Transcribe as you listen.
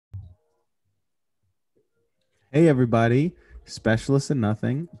Hey everybody, Specialists in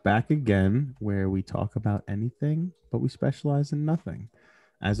Nothing, back again where we talk about anything, but we specialize in nothing.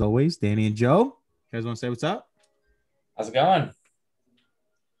 As always, Danny and Joe, you guys want to say what's up? How's it going?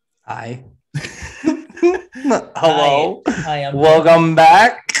 Hi. Hi, Hello. hi. I'm doing. Welcome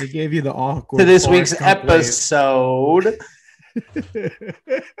back I gave you the to awkward this week's Forrest Gump wave. episode.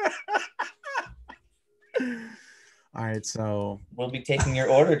 All right, so We'll be taking your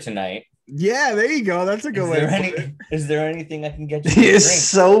order tonight. yeah, there you go. That's a good Is way to there put it. any? Is there anything I can get you to He is drink?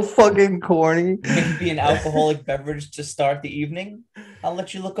 so fucking corny. Maybe an alcoholic beverage to start the evening. I'll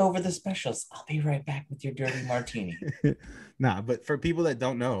let you look over the specials. I'll be right back with your dirty martini. Nah, but for people that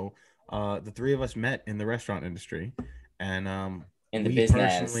don't know, the three of us met in the restaurant industry, and In the we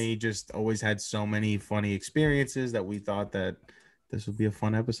business. personally just always had so many funny experiences that we thought that this would be a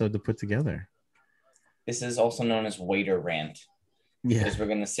fun episode to put together. This is also known as waiter rant Yeah. because we're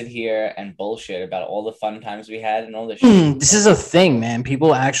gonna sit here and bullshit about all the fun times we had and all the shit. This is a thing, man.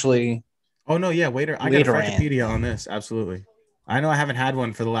 People actually. Oh no, yeah, waiter. I got a Waiter rant. Wikipedia on this. Absolutely. I know I haven't had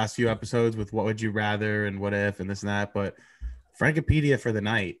one for the last few episodes with what would you rather and what if and this and that, but Frankopedia for the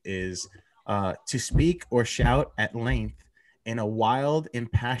night is to speak or shout at length in a wild,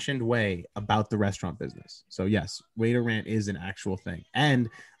 impassioned way about the restaurant business. So yes, waiter rant is an actual thing. And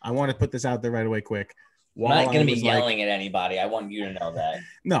I want to put this out there right away quick. I'm not gonna be yelling at anybody. I want you to know that.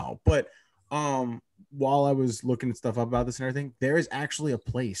 No, but while I was looking stuff up about this and everything, there is actually a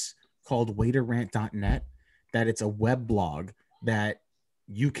place called waiterrant.net that it's a web blog that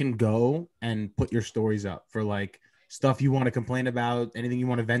you can go and put your stories up for like stuff you want to complain about, anything you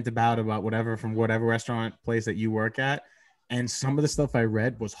want to vent about whatever from whatever restaurant place that you work at. And some of the stuff I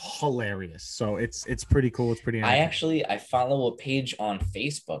read was hilarious. So it's pretty cool. It's pretty I follow a page on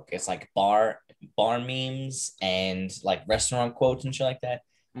Facebook. It's like bar memes and like restaurant quotes and shit like that.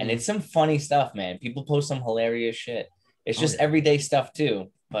 And it's some funny stuff, man. People post some hilarious shit. It's just everyday stuff too,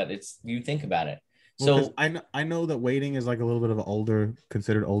 but it's you think about it. Well, So I know that Waiting is like a little bit of an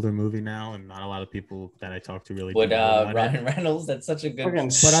considered older movie now, and not a lot of people that I talk to really. would do know about it. Ryan Reynolds, that's such a good Fucking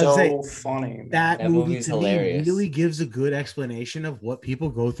I'd so say funny. Man. That movie movie's to hilarious. me really gives a good explanation of what people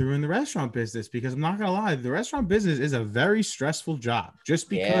go through in the restaurant business. Because I'm not gonna lie, the restaurant business is a very stressful job. Just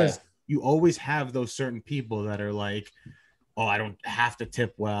because you always have those certain people that are like, oh, I don't have to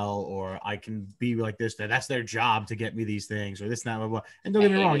tip well, or I can be like this. That's their job to get me these things, or this, that, blah, blah. And don't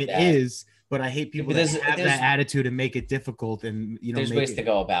get me wrong, it is. But I hate people that have that attitude and make it difficult, and there's ways to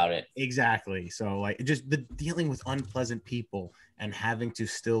go about it. Exactly. So like, just the dealing with unpleasant people and having to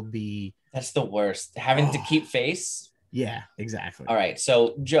still be. That's the worst. Having to keep face. Yeah, exactly. All right.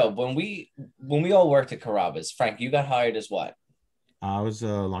 So Joe, when we all worked at Carrabba's, Frank, you got hired as what? I was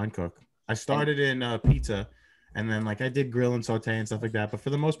a line cook. I started in pizza. And then like I did grill and saute and stuff like that. But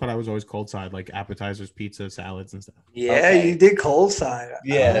for the most part, I was always cold side, like appetizers, pizza, salads, and stuff. Yeah, you did cold side.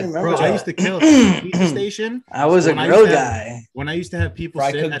 Yeah, bro, I used to kill it at the pizza station. I was a grill guy. When I used to have people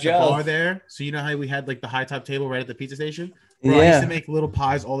sit at the bar there, so you know how we had like the high top table right at the pizza station? Bro, I used to make little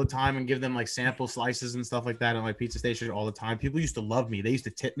pies all the time and give them like sample slices and stuff like that at my pizza station all the time. People used to love me. They used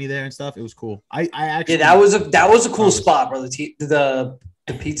to tip me there and stuff. It was cool. I actually that was a cool spot, bro.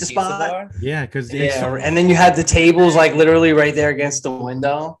 The pizza spot. Bar? Yeah, because and then you had the tables like literally right there against the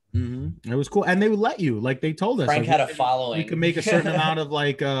window. It was cool, and they would let you, like they told us. Frank like, had a following. You could make a certain amount of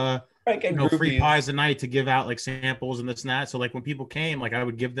like free pies a night to give out like samples and this and that. So like when people came, like I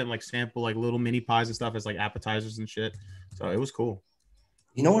would give them like sample like little mini pies and stuff as like appetizers and shit. So it was cool.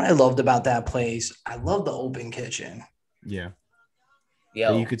 You know what I loved about that place? I love the open kitchen. Yeah.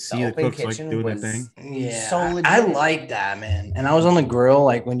 Yo, you could see the cooks like doing their thing. Yeah, so I like that, man. And I was on the grill,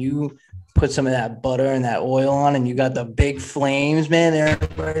 like when you put some of that butter and that oil on, and you got the big flames, man.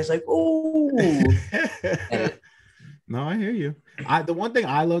 Everybody's like, "Oh." No, I hear you. The one thing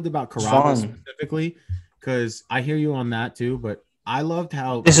I loved about Carrabba's specifically, because I hear you on that too, but I loved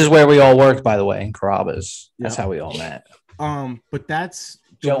how this is where we all worked, by the way, in Carrabba's. That's how we all met. But that's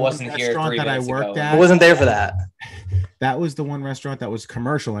Joe wasn't here restaurant that I worked at. I wasn't there for that. That was the one restaurant that was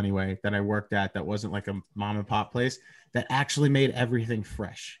commercial anyway that I worked at that wasn't like a mom and pop place that actually made everything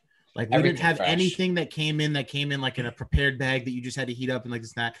fresh. Like we didn't have anything that came in like in a prepared bag that you just had to heat up and like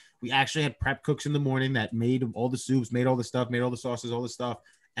this and that. We actually had prep cooks in the morning that made all the soups, made all the stuff, made all the sauces, all the stuff,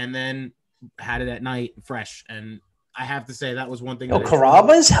 and then had it at night fresh. And I have to say that was one thing.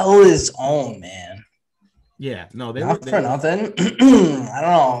 Carrabba's held its own, man. Yeah, no, they not for nothing. I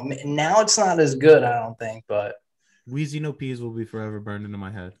don't know. Now it's not as good, I don't think, but Wheezy No Peas will be forever burned into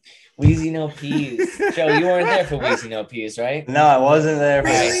my head. Wheezy No Peas. Joe, you weren't there for Wheezy No Peas, right? No, I wasn't there.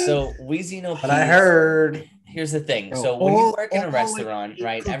 So Wheezy No Peas. But I heard. Here's the thing. So when you work in a restaurant,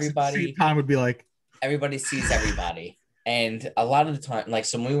 right? Everybody time would be like, everybody sees everybody. And a lot of the time, like,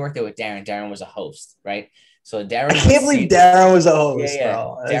 so when we worked there with Darren was a host, right? So Darren I can't believe Darren was a host,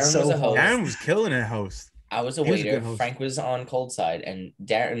 bro. That's Darren so was a funny. host. Darren was killing it, host. I was a He was a waiter. good host. Frank was on cold side, and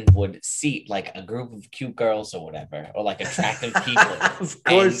Darren would seat like a group of cute girls or whatever, or like attractive people. Of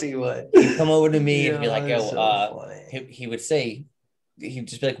course he would. He'd come over to me and be like, that's "Yo," so he would say, he'd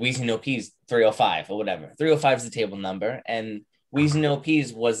just be like, "Wheezy no peas, 305 or whatever." 305 is the table number, and Wheezy no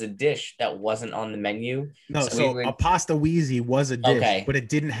peas was a dish that wasn't on the menu. No, so a pasta Wheezy was a dish, Okay. but it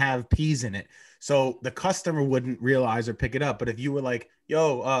didn't have peas in it. So the customer wouldn't realize or pick it up. But if you were like,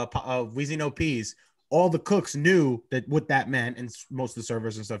 "Yo, Wheezy no peas," all the cooks knew that what that meant, and most of the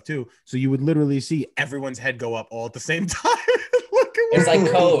servers and stuff too. So you would literally see everyone's head go up all at the same time. It's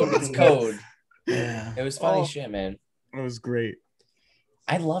like code. It's code. Yeah. It was funny shit, man. It was great.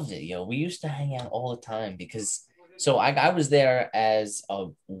 I loved it, yo. We used to hang out all the time because so I was there as a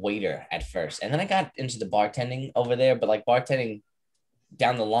waiter at first, and then I got into the bartending over there, but like bartending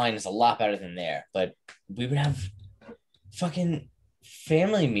down the line is a lot better than there. But we would have fucking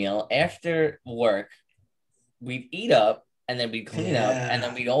family meal after work. We'd eat up and then we'd clean up and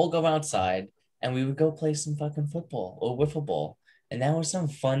then we'd all go outside and we would go play some fucking football or wiffle ball. And that was some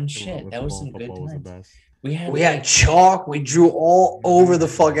fun shit. That was some good times. We had chalk. We drew all over the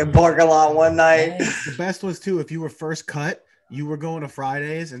fucking parking lot one night. The best was too, if you were first cut, you were going to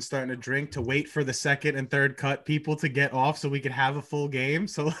Fridays and starting to drink to wait for the second and third cut people to get off so we could have a full game.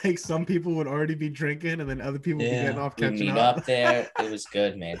 So like some people would already be drinking and then other people would be getting off, catching up there. It was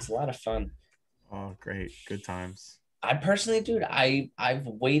good, man. It's a lot of fun. Oh, great. Good times. I personally, dude, I've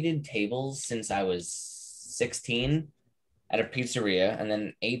waited tables since I was 16 at a pizzeria, and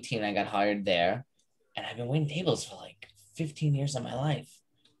then 18 I got hired there, and I've been waiting tables for like 15 years of my life.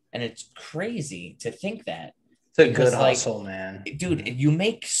 And it's crazy to think that. It's a good hustle, man. Dude, you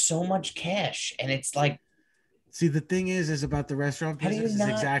make so much cash, and it's like, see, the thing is about the restaurant business is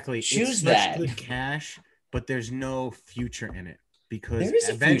exactly choose that good cash, but there's no future in it. Because there is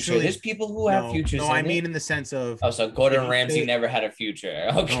a future. There's people who have futures. No, I mean in the sense of so Gordon Ramsay never had a future.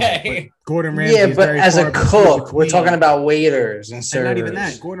 Okay. No, Gordon Ramsay. Yeah, but as a cook, we're talking about waiters and servers. And not even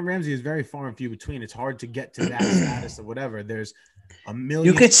that. Gordon Ramsay is very far and few between. It's hard to get to that status or whatever. There's a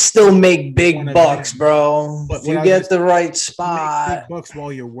million. You could still make big bucks, bro. But you get the right spot. You make big bucks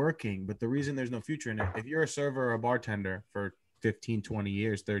while you're working. But the reason there's no future in it, if you're a server or a bartender for 15, 20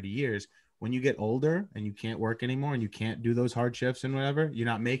 years, 30 years, when you get older and you can't work anymore and you can't do those hard shifts and whatever, you're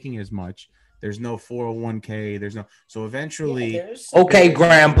not making as much. There's no 401k. There's no. So eventually. Okay,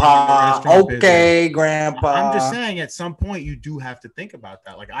 Grandpa. Okay, Grandpa. I'm just saying at some point you do have to think about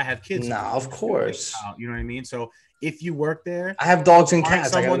that. Like I have kids. No, of course. You know what I mean? So if you work there. I have dogs and cats.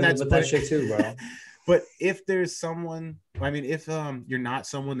 Someone that's that shit too, bro. But if there's someone, I mean, if you're not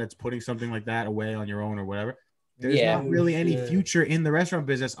someone that's putting something like that away on your own or whatever, there's not really any future in the restaurant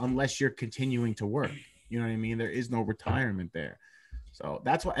business unless you're continuing to work. You know what I mean? There is no retirement there. So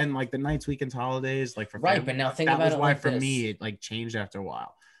that's why, and like the nights, weekends, holidays, like for family, but now think about it. That was why for me it like changed after a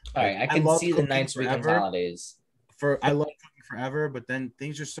while. All right, I can see the nights, weekends, holidays. I love cooking forever, but then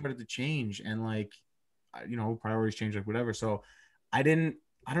things just started to change and like, you know, priorities change, like whatever. So I don't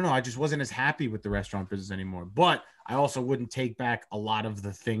know. I just wasn't as happy with the restaurant business anymore. But I also wouldn't take back a lot of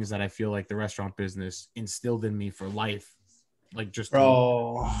the things that I feel like the restaurant business instilled in me for life. Like just,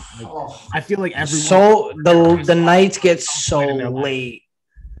 I feel like everyone. So the nights get so late,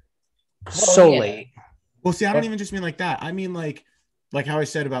 late. Well, see, I don't even just mean like that. I mean like how I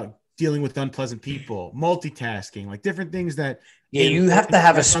said about dealing with unpleasant people, multitasking, like different things that. Yeah, you have to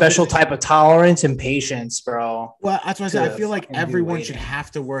have a special type of tolerance and patience, bro. Well, that's why I said I feel like everyone should have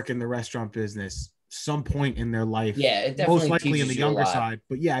to work in the restaurant business some point in their life. Yeah, it definitely most likely in the younger side.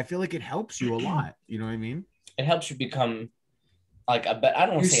 But yeah, I feel like it helps you a lot. You know what I mean? It helps you become like I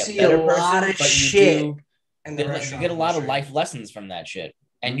don't want to say a better person, but you get a lot of life lessons from that shit,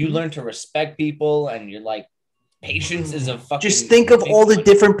 and you learn to respect people, and you're like, patience is a fucking. Just think of all the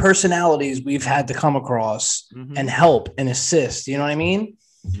different personalities we've had to come across and help and assist. You know what I mean?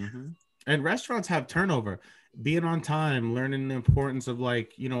 Mm-hmm. And restaurants have turnover. Being on time, learning the importance of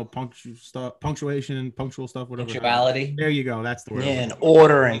like, you know, punctuation and punctual stuff, whatever. Punctuality. There you go. That's the word. Yeah, and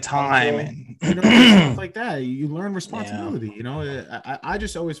order and time and you know, stuff like that. You learn responsibility. Yeah. You know, I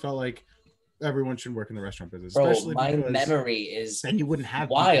just always felt like everyone should work in the restaurant business. Bro, especially my memory is then you wouldn't have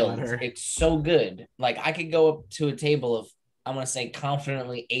wild. It's so good. Like I could go up to a table of I'm gonna say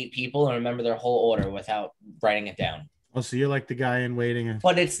confidently 8 people and remember their whole order without writing it down. Oh, so you're like the guy in waiting.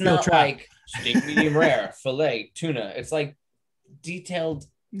 But it's not like steak medium rare, filet, tuna. It's like detailed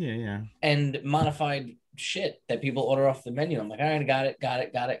and modified shit that people order off the menu. I'm like, all right, got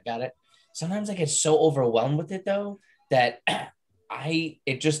it. sometimes I get so overwhelmed with it though that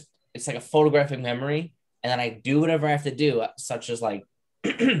it's like a photographic memory, and then I do whatever I have to do, such as like,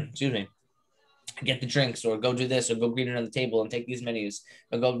 excuse me, get the drinks or go do this or go greet another table and take these menus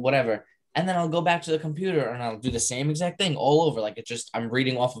or go whatever. And then I'll go back to the computer and I'll do the same exact thing all over. Like I'm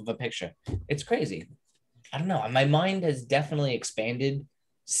reading off of a picture. It's crazy. I don't know. My mind has definitely expanded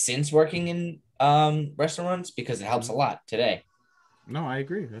since working in restaurants because it helps a lot today. No, I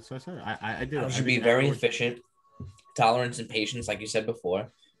agree. That's what I said. I do. I should be very efficient, tolerance and patience, like you said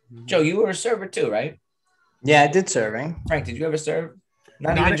before. Mm-hmm. Joe, you were a server too, right? Yeah, I did serving. Frank, did you ever serve?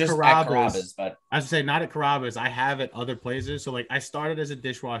 Not even just at Carrabba's, but I would say not at Carrabba's. I have at other places. So like I started as a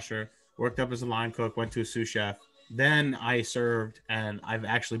dishwasher, worked up as a line cook, went to a sous chef. Then I served, and I've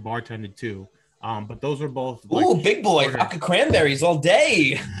actually bartended too. But those were both like, big boy, vodka cranberries all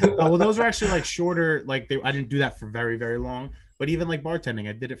day. Well, those were actually like shorter. Like I didn't do that for very, very long. But even like bartending,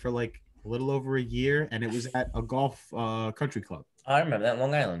 I did it for like a little over a year, and it was at a golf country club. I remember that,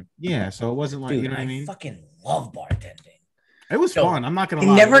 Long Island. Yeah, so it wasn't like, dude, you know what I mean? I fucking love bartending. It was fun. I'm not gonna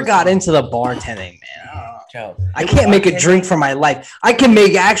lie. I never got into the bartending, man. Joe, I can't make a drink for my life. I can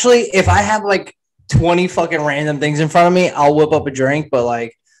make actually if I have like 20 fucking random things in front of me, I'll whip up a drink. But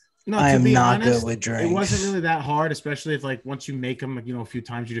like, no, I am not good with drinks. It wasn't really that hard, especially if like once you make them, you know, a few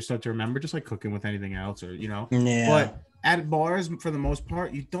times, you just start to remember, just like cooking with anything else, or you know. Yeah. But at bars, for the most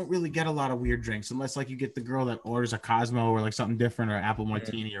part, you don't really get a lot of weird drinks unless like you get the girl that orders a Cosmo or like something different or apple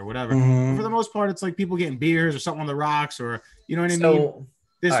martini or whatever. Mm-hmm. For the most part, it's like people getting beers or something on the rocks or you know what I mean.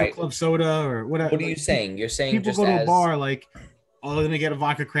 This or club soda or whatever. What are you saying? You're saying people go to a bar like, oh, let me get a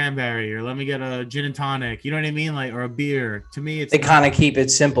vodka cranberry or let me get a gin and tonic. You know what I mean? Like or a beer. To me, it's they kind of keep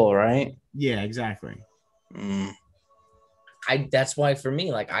it simple, right? Yeah, exactly. That's why for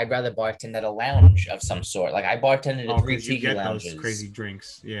me, like I'd rather bartend at a lounge of some sort. Like I bartended at 3 tiki lounges. Those crazy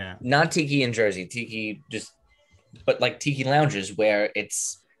drinks, yeah. Not tiki in Jersey, tiki but like tiki lounges where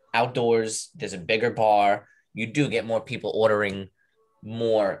it's outdoors. There's a bigger bar. You do get more people ordering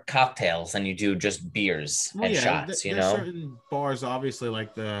more cocktails than you do just beers and shots. You know, certain bars, obviously,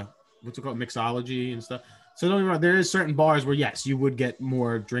 like the what's it called, mixology and stuff. So don't get me wrong, there is certain bars where yes, you would get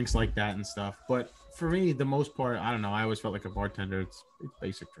more drinks like that and stuff, but. For me, the most part, I don't know. I always felt like a bartender. It's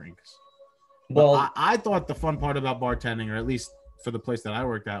basic drinks. Well, I thought the fun part about bartending, or at least for the place that I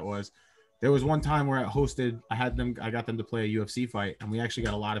worked at, was there was one time where I got them to play a UFC fight, and we actually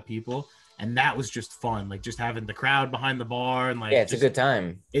got a lot of people, and that was just fun. Like just having the crowd behind the bar, and like it's a good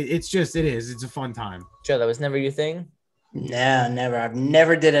time. It's a fun time. Joe, that was never your thing? No, never. I've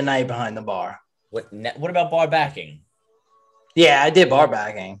never did a night behind the bar. What about bar backing? Yeah, I did bar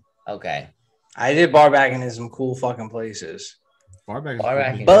backing. Okay. I did bar backing in some cool fucking places. Bar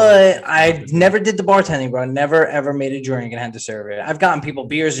backing. But I never did the bartending, bro. Never ever made a drink and had to serve it. I've gotten people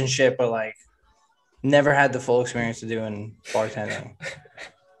beers and shit, but like never had the full experience of doing bartending.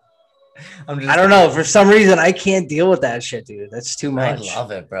 I don't know. For some reason, I can't deal with that shit, dude. That's too much. I love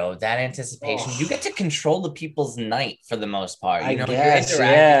it, bro. That anticipation. You get to control the people's night for the most part. You know, guess,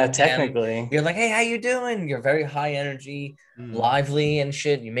 yeah, technically. You're like, hey, how you doing? You're very high energy, lively and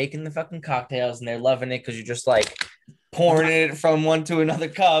shit. You're making the fucking cocktails and they're loving it because you're just like pouring it from one to another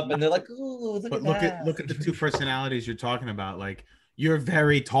cup. And they're like, ooh, look at the two personalities you're talking about. Like, you're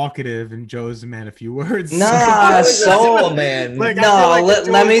very talkative, and Joe's a man of few words. Nah, man. Like, no,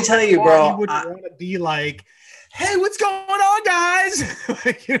 let me tell you, bro. He would want to be like, "Hey, what's going on, guys?"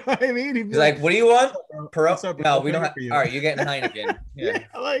 Like, you know what I mean? He's like, "What do you want?" No, we don't have. All right, you're getting Heineken. Yeah,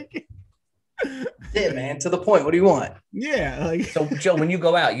 like. Yeah, man. To the point. What do you want? Yeah, like. So, Joe, when you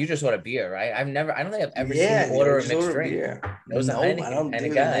go out, you just order beer, right? I don't think I've ever seen you order a mixed drink. No, I don't do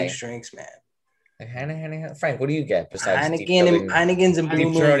mixed drinks, man. Frank, what do you get besides Heinekens and Blue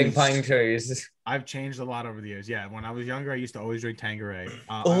Moons? Pine trees. I've changed a lot over the years. Yeah, when I was younger, I used to always drink Tanqueray.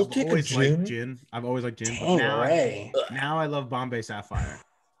 I've always liked gin. I've always liked gin. Now I love Bombay Sapphire.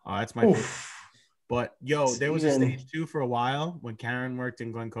 That's my favorite. But there was a stage 2 for a while when Karen worked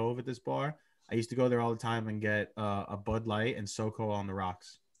in Glen Cove at this bar. I used to go there all the time and get a Bud Light and SoCo on the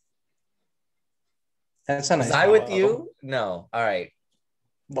rocks. That's a nice. Was I with you? No. All right.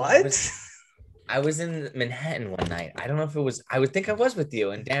 What? I was in Manhattan one night. I don't know if it was. I would think I was with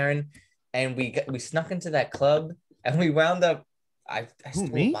you and Darren, and we snuck into that club and we wound up. I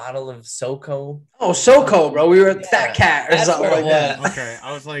stole a bottle of SoCo. Oh, SoCo, bro. We were at Fat Cat or something like that. Okay,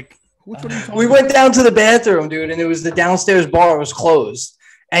 I was like, which one are you talking we about? went down to the bathroom, dude, and it was the downstairs bar was closed,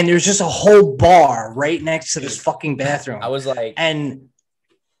 and there's just a whole bar right next to this fucking bathroom. I was like, and.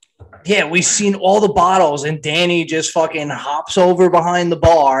 Yeah, we seen all the bottles, and Danny just fucking hops over behind the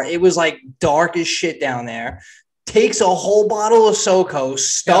bar. It was like dark as shit down there. takes a whole bottle of SoCo,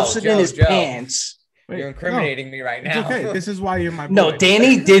 stuffs it in his pants. Wait, you're incriminating me right now. It's okay. This is why you're my boy. No,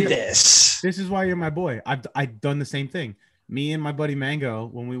 Danny did this. This is why you're my boy. I've done the same thing. Me and my buddy Mango,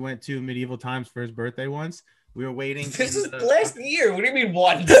 when we went to Medieval Times for his birthday once, we were waiting. This is last year. What do you mean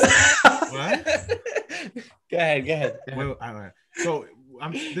once? What? Go ahead. So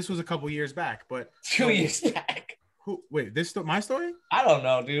this was a couple years back, but 2 years back. Wait, my story? I don't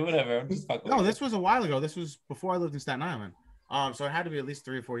know, dude. Whatever. I'm just fucking. No, this was a while ago. This was before I lived in Staten Island. So it had to be at least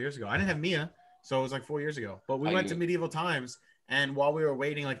 3 or 4 years ago. I didn't have Mia, so it was like 4 years ago. But we went to Medieval Times, and while we were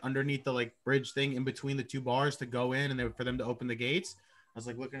waiting, like underneath the like bridge thing in between the two bars to go in, and for them to open the gates, I was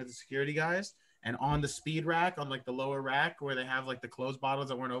like looking at the security guys, and on the speed rack, on like the lower rack where they have like the closed bottles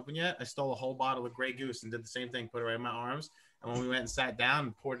that weren't open yet, I stole a whole bottle of Grey Goose and did the same thing, put it right in my arms. And when we went and sat down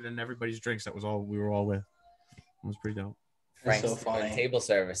and poured it in everybody's drinks, that was all we were all with. It was pretty dope. Frank's so funny. Table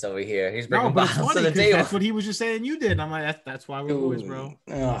service over here. He's bringing but it's bottles funny to the table. that's what he was just saying you did. And I'm like, that's why we're boys, bro.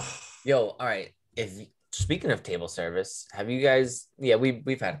 Ugh. Yo, all right. Speaking of table service, have you guys? Yeah,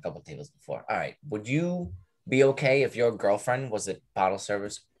 we've had a couple tables before. All right, would you be okay if your girlfriend was a bottle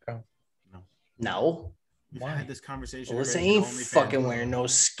service girl? No. We've had this conversation. Well, this ain't fucking wearing no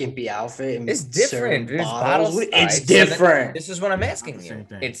skimpy outfit. And it's different. Dude. Bottles. It's right, different. So this is what I'm asking you.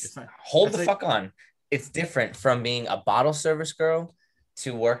 It's hold the fuck on. It's different from being a bottle service girl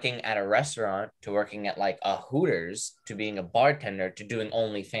to working at a restaurant to working at like a Hooters to being a bartender to doing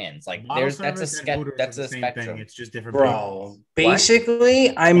OnlyFans. Like that's a spectrum. It's just different. Bro,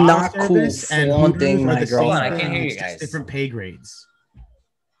 basically, I'm not cool flaunting my girlfriend. Hold on, I can't hear you guys. Different pay grades.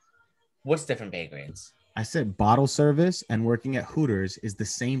 What's different pay grades? I said bottle service and working at Hooters is the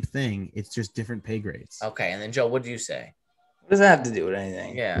same thing. It's just different pay grades. Okay, and then Joe, what do you say? What does that have to do with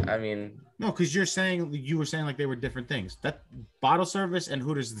anything? Yeah, I mean, no, because you were saying like they were different things. That bottle service and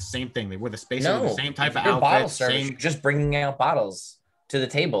Hooters is the same thing. They were the same type of outfit. Bottle service, just bringing out bottles to the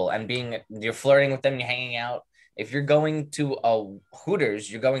table and you're flirting with them, you're hanging out. If you're going to a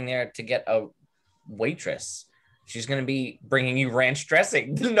Hooters, you're going there to get a waitress. She's going to be bringing you ranch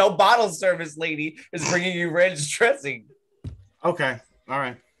dressing. No bottle service lady is bringing you ranch dressing. Okay. All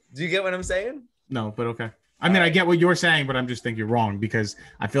right. Do you get what I'm saying? No, but okay. I mean, I get what you're saying, but I'm just thinking you're wrong because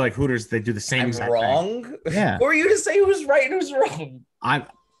I feel like Hooters, they do the same exact wrong? thing. Yeah. Who are you to say who's right and who's wrong? I'm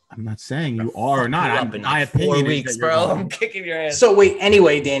not saying you are or not. My opinion 4 weeks, bro. I'm kicking your ass. So wait,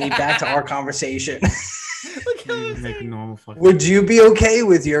 anyway, Danny, back to our conversation. Normal Would you be okay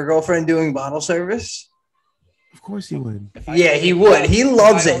with your girlfriend doing bottle service? Of course he would. Yeah, he would. He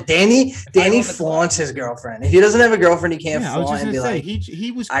loves it. Danny flaunts his girlfriend. If he doesn't have a girlfriend, he can't flaunt and be like,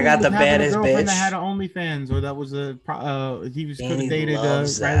 he was. Cool I got the baddest bitch that had an OnlyFans, or that was he was could have dated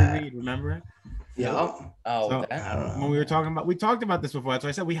Riley Reid. Remember it? Yeah. Oh, so, I don't know. When we talked about this before. That's why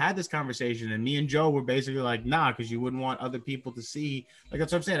I said we had this conversation, and me and Joe were basically like, nah, because you wouldn't want other people to see. Like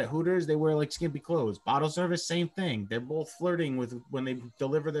that's what I'm saying. At Hooters, they wear like skimpy clothes. Bottle service, same thing. They're both flirting with when they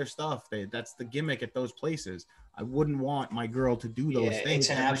deliver their stuff. That's the gimmick at those places. I wouldn't want my girl to do those things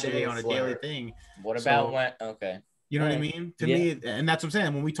every day on a daily thing. What about when? Okay. You know what I mean? To me, and that's what I'm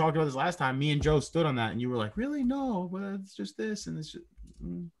saying. When we talked about this last time, me and Joe stood on that, and you were like, "Really? No, but it's just this and it's just."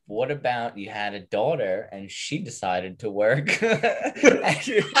 What about you had a daughter and she decided to work at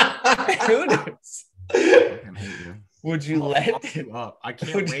Hooters? Would you let you up? I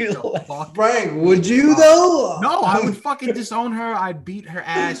can't wait to fuck. Frank, would you though? No, I would fucking disown her. I'd beat her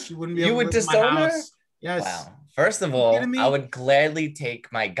ass. She wouldn't be able to live in my house. Yes. Wow. First of all, I would gladly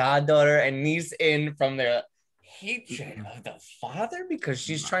take my goddaughter and niece in from their hatred of the father because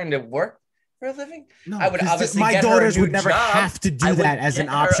she's trying to work for a living. No, I would obviously my get daughters her a would never job. have to do that as an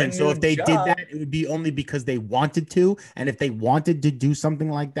option. So if they did that, it would be only because they wanted to. And if they wanted to do something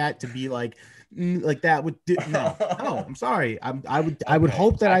like that, to be like that would do no. I'm sorry. I would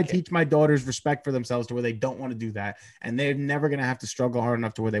hope that I teach my daughters respect for themselves to where they don't want to do that, and they're never gonna have to struggle hard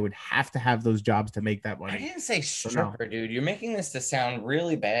enough to where they would have to have those jobs to make that money. I didn't say stripper, dude. You're making this to sound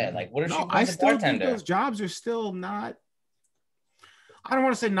really bad. Like, what if she was I a still bartender? think those jobs are still not. I don't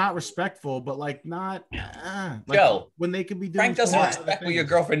want to say not respectful, but like not. Joe, when they could be doing. Frank doesn't respect what your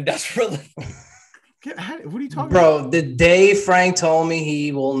girlfriend does for a living. What are you talking about? Bro, the day Frank told me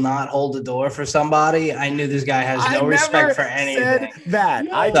he will not hold the door for somebody, I knew this guy has no respect for anything. Said that.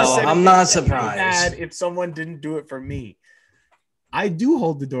 No, I just said I'm not surprised if someone didn't do it for me. I do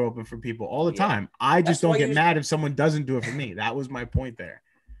hold the door open for people all the time. I just don't get mad if someone doesn't do it for me. That was my point there.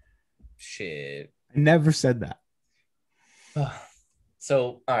 Shit. I never said that.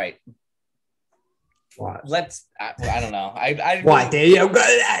 So, all right. What? Let's. I don't know. What? There you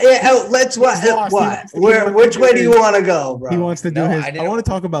go. Let's what? What? Which way do you want to go, bro? He wants to do his. I want to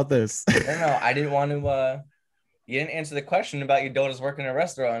talk about this. No, I didn't want to. You didn't answer the question about your daughters working in a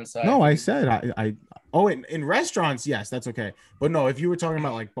restaurant. So No, I said in restaurants, yes, that's okay. But no, if you were talking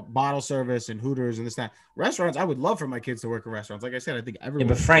about like bottle service and Hooters and this that restaurants, I would love for my kids to work in restaurants. Like I said, I think Yeah, everyone.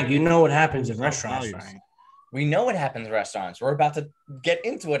 but Frank, you know what happens in Self restaurants, values. Frank. we know what happens in restaurants. We're about to get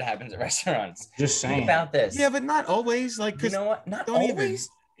into what happens at restaurants. Just Think saying. about this. Yeah, but not always. Like, You cause know what? Not don't always.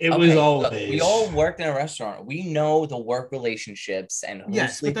 It Okay, was look, always. we all worked in a restaurant. We know the work relationships and who's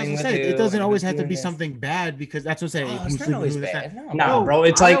yes, but that's sleeping what I'm with saying. who. It doesn't and always who's have to doing be this. something bad because that's what I'm saying. Oh, Who's it's not sleeping with always who, this, bad. that. No, Nah, No, bro.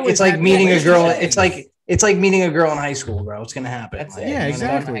 It's I like always it's like had meeting a girl. relationships. It's like meeting a girl in high school, bro. It's gonna happen. That's Like, it. Yeah, you know what I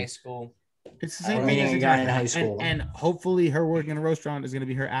mean? exactly. High school. It's the I same don't thing know. as Meeting a it's guy in high school. and hopefully her working in a restaurant is gonna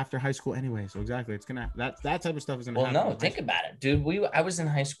be her after high school anyway. So exactly, it's gonna that type of stuff is gonna Well, happen. no, in high think school. about it, dude. I was in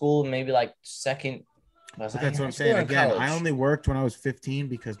high school, maybe like second. Was But I in that's what high I'm school saying. or in Again, I college? only worked when I was 15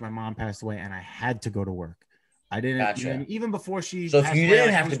 because my mom passed away and I had to go to work. I didn't. Gotcha. And even before she So if passed you away, didn't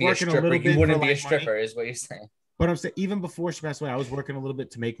like, I have to was be a working stripper, little you bit wouldn't for, be a like, money. stripper, is what you're saying. But I'm saying even before she passed away, I was working a little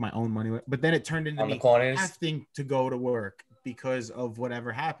bit to make my own money. But then it turned into On the me corners? having to go to work because of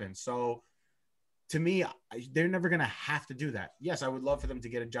whatever happened. So to me, they're never gonna have to do that. Yes, I would love for them to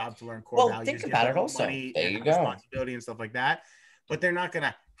get a job to learn core Well, values, think get about their it own also. money There and you have go. responsibility and stuff like that. But they're not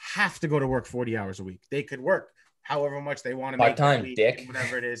gonna have to go to work 40 hours a week. They could work however much they want to make Part-time, that week, dick.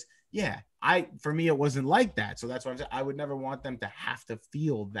 whatever it is. Yeah, for me it wasn't like that. So that's why I'm saying I would never want them to have to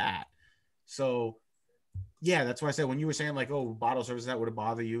feel that. So yeah, that's why I said when you were saying like, oh, bottle service, that would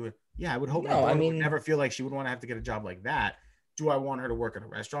bother you. Yeah, I would hope my No, I daughter mean- would never feel like she would want to have to get a job like that. Do I want her to work in a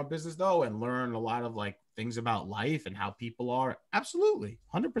restaurant business though and learn a lot of like things about life and how people are? Absolutely,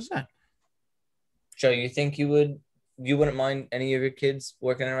 100%. Joe, you think you wouldn't mind any of your kids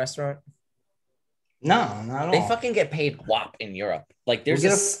working in a restaurant? No, not at They all. fucking get paid whop in Europe. Like Go there's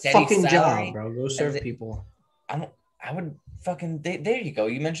get a a steady fucking salary. job, bro. Go serve they- people. I would fucking there you go.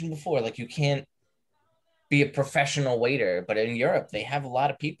 You mentioned before, like you can't be a professional waiter, but in Europe they have a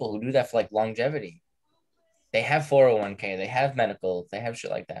lot of people who do that for like longevity. They have 401k, they have medical, they have shit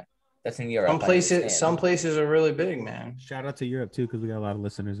like that. That's in Europe. Some places are really big, man. Shout out to Europe too, because we got a lot of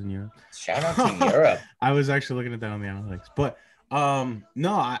listeners in Europe. Shout out to Europe. I was actually looking at that on the analytics, but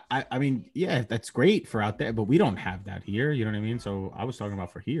no, I mean, yeah, that's great for out there, but we don't have that here. You know what I mean? So I was talking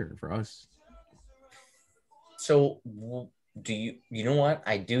about for here, for us. So do you know what?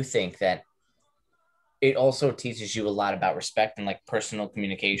 I do think that it also teaches you a lot about respect and like personal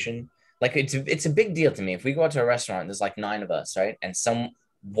communication. Like it's a big deal to me. If we go out to a restaurant, there's like 9 of us, right? And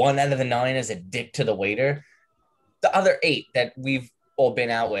one out of the 9 is a dick to the waiter. The other 8 that we've all been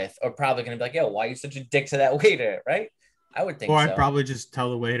out with are probably going to be like, yo, why are you such a dick to that waiter? Right? I would think Or so. I'd probably just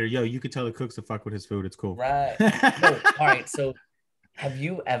tell the waiter, yo, you could tell the cooks to fuck with his food. It's cool. Right. No, all right. So have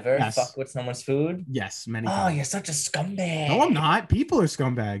you ever fucked with someone's food? Yes, many Oh, times. you're such a scumbag. No, I'm not. People are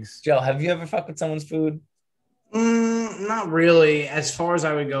scumbags. Joe, have you ever fucked with someone's food? Not really. As far as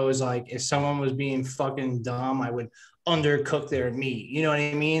I would go is like if someone was being fucking dumb, I would undercook their meat. You know what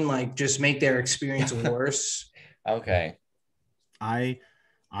I mean? Like just make their experience worse. Okay. I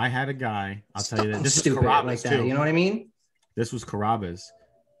had a guy. I'll tell you that this stupid was Carrabba's like that. too. You know what I mean? This was Carrabba's.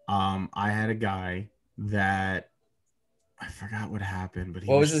 I had a guy that I forgot what happened, but he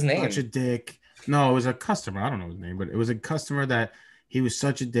what was his name? Such a dick. No, it was a customer. I don't know his name, but it was a customer that he was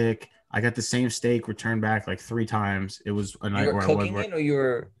such a dick. I got the same steak returned back like 3 times. It was a night You were where cooking I was. it, or you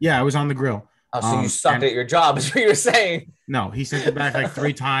were? Yeah, I was on the grill. Oh, so you sucked and- at your job, is what you're saying. No, he sent it back like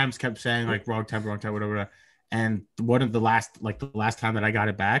 3 times. Kept saying like wrong temp, whatever. And one of the last time that I got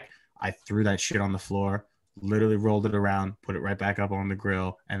it back, I threw that shit on the floor. Literally rolled it around, put it right back up on the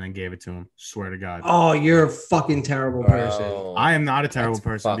grill, and then gave it to him. Swear to God. Oh, you're a fucking terrible person. Bro. I am not a terrible That's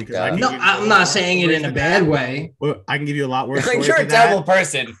person fucked because up. I can No, give you I'm a not lot saying it worse in a than bad that. way. Well, I can give you a lot worse stories You're a than that. terrible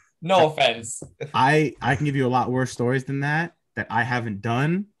person. No offense. I can give you a lot worse stories than that I haven't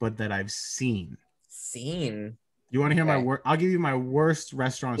done, but that I've seen. Seen. You want to hear my Okay. worst? I'll give you my worst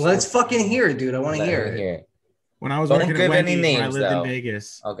restaurant. Let's story. fucking hear it, dude. I want to Let hear me it. When I was Don't working give at any Wendy's when I names, lived though. in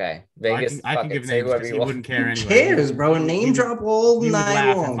Vegas. Okay. I Vegas. can give say names whoever because you he want. wouldn't care Who anyway. cares, bro? Name drop all He would night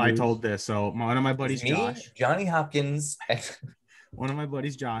laugh long. if I dude. told this. So one of my buddies, Me, Josh, Johnny Hopkins. one of my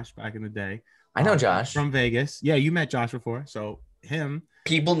buddies, Josh, back in the day. I know Josh. From Vegas. Yeah, you met Josh before. So him,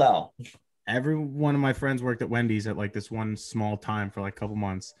 People know. every one of my friends worked at Wendy's at like this one small time for like a couple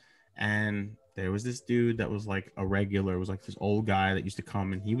months. And there was this dude that was like a regular. It was like this old guy that used to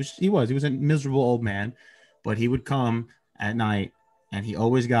come, and he was a miserable old man, but he would come at night and he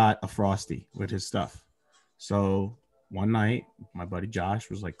always got a Frosty with his stuff. So one night, my buddy Josh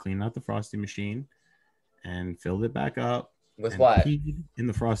was like cleaning out the Frosty machine and filled it back up. With and what? peed in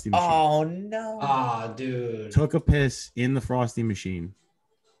the Frosty machine. Oh no. Ah, dude. Took a piss in the Frosty machine.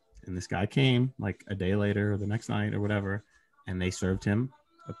 And this guy came like a day later or the next night or whatever, and they served him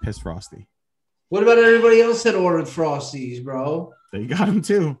a piss frosty. What about everybody else that ordered Frosties, bro? They got him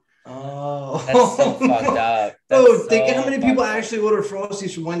too. Oh, That's so fucked up. Bro, That's think so how many people fucked up. actually order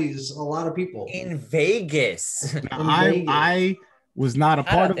Frosties from Wendy's. A lot of people. In Vegas. Now, In Vegas. I was not a Shout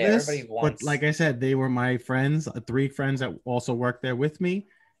part out of there, this, everybody but wants- like I said, they were my friends, 3 friends that also worked there with me,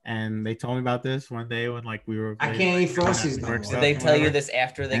 and they told me about this one day when like we were. I can't eat Frosties no more. Did they tell you this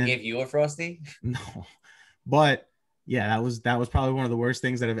after they gave you a Frosty? No, but yeah, that was probably one of the worst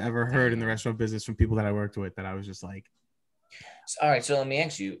things that I've ever heard in the restaurant business from people that I worked with. That I was just like, All right, so let me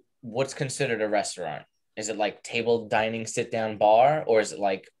ask you, what's considered a restaurant? Is it like table dining, sit down bar, or is it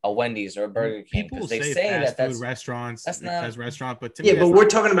like a Wendy's or a Burger King? people Because they say say fast that food that's restaurants. that's It not- says restaurant, but to Yeah, me, but that's we're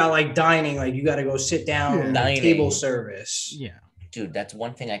not- talking about like dining. Like you got to go sit down Yeah. at Dining. table service. yeah. dude, that's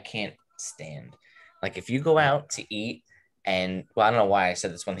one thing I can't stand. Like if you go out to eat, and well, I don't know why I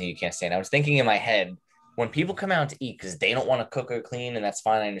said this one thing you can't stand. I was thinking in my head, when people come out to eat because they don't want to cook or clean, and that's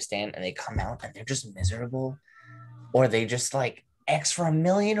fine, I understand, and they come out and they're just miserable, or they just like X for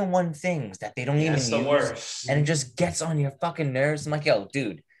 1,000,001 things that they don't even That's the use, worst. and it just gets on your fucking nerves. I'm like, yo,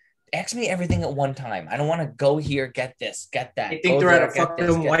 dude, ask me everything at one time. I don't want to go here, get this, get that. They go think they're there, at a get this,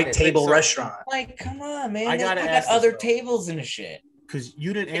 fucking get white this. table So- restaurant. Like, come on, man. I I gotta got ask this, other though. tables and shit. Because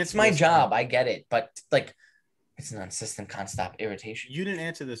you didn't answer. It's my this job. one. I get it, but like, it's an insistent, constant irritation. You didn't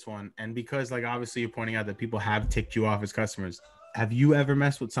answer this one, and because like obviously you're pointing out that people have ticked you off as customers. Have you ever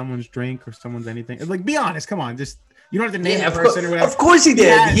messed with someone's drink or someone's anything? Like, be honest. Come on, just you don't have to name Yeah, the person or whatever. of course he did.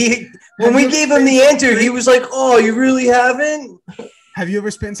 Yeah. He when Have we you gave ever him the spit answer, he drink? was like, "Oh, you really haven't?" Have you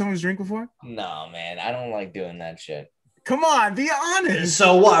ever spit in someone's drink before? No, man, I don't like doing that shit. Come on, be honest.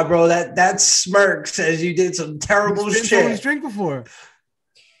 So what, bro? That smirk says you did some terrible You spit in someone's shit. drink before?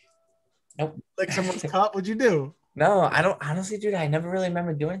 Nope. Like someone's cup? What'd you do? No, I don't. Honestly, dude, I never really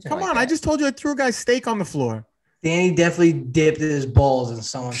remember doing anything. Come like on, that. I just told you I threw a guy's steak on the floor. Danny definitely dipped his balls in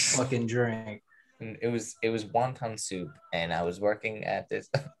someone's fucking drink. And it was wonton soup, and I was working at this.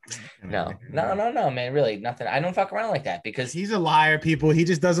 No, man, really nothing. I don't fuck around like that because He's a liar, people. He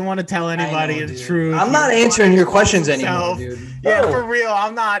just doesn't want to tell anybody I know, the dude. truth. I'm He not wants answering to your expose questions anymore, himself. dude. Yeah, No. for real.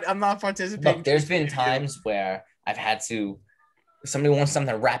 I'm not participating. look, there's been times where I've had to. Somebody wants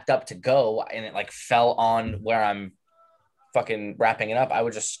something wrapped up to go, and it like fell on where I'm fucking wrapping it up. I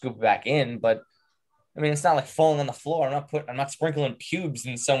would just scoop it back in, but I mean, it's not like falling on the floor. I'm not sprinkling pubes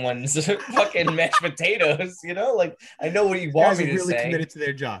in someone's fucking mashed potatoes. You know, like I know what you These want guys me are to really say. committed to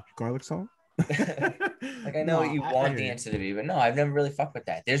their job. Garlic salt. Like I know what you want the answer to be, but no, I've never really fucked with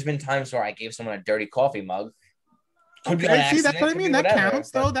that. There's been times where I gave someone a dirty coffee mug. Could be on Okay, see, that's accident, what I could be mean. That whatever,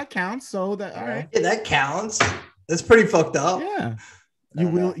 counts, but- though. That counts. So that all right. Yeah, that counts. That's pretty fucked up. Yeah. I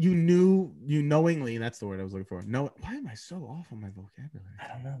don't know. You knowingly, that's the word I was looking for. No, why am I so off on my vocabulary? I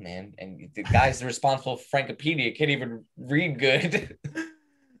don't know, man. And the guys responsible for Frankopedia can't even read good.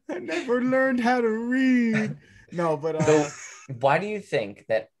 I never learned how to read. No, but So why do you think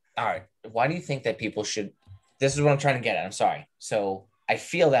that? All right, why do you think that people should? This is what I'm trying to get at. I'm sorry. So I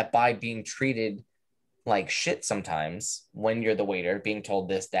feel that by being treated like shit sometimes when you're the waiter, being told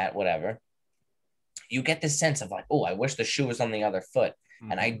this, that, whatever, you get this sense of like, oh, I wish the shoe was on the other foot.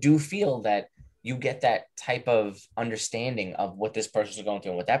 And I do feel that you get that type of understanding of what this person's going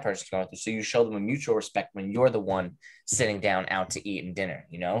through and what that person's going through. So you show them a mutual respect when you're the one sitting down out to eat and dinner,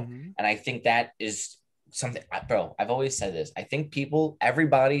 you know? Mhm. And I think that is something, bro, I've always said this. I think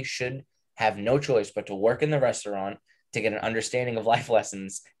everybody should have no choice but to work in the restaurant to get an understanding of life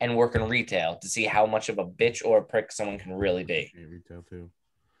lessons and work in retail to see how much of a bitch or a prick someone can really be. Yeah, retail too.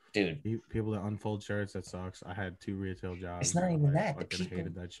 Dude, People that unfold shirts, that sucks. I had 2 retail jobs. It's not even I that, the fucking people-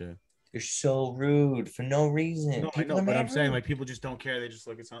 hated that shit. you're so rude for no reason. No, I People know, are but mad I'm saying rude. like people just don't care. They just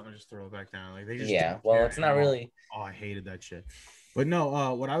look at something and just throw it back down. Like they just Yeah, don't well, care it's not anymore. really. Oh, I hated that shit. But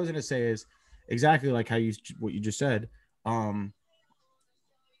no, what I was gonna say is exactly like what you just said.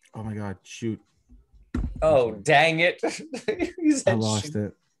 Oh my god, shoot! Oh, dang it. You I said lost shoot.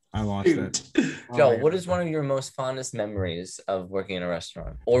 it. I lost it. Oh Joe, my what God. is one of your most fondest memories of working in a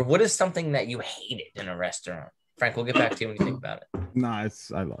restaurant? Or what is something that you hated in a restaurant? Frank, we'll get back to you when you think about it. Nah, I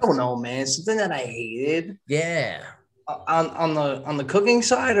lost. I don't know, man. Something that I hated Yeah. on the cooking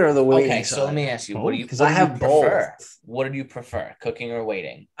side or the waiting Okay, side. so let me ask you, what do you? 'Cause what I do have you prefer? both. What do you prefer, cooking or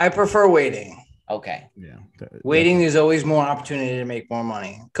waiting? I prefer waiting. Okay. Yeah. Waiting, there's always more opportunity to make more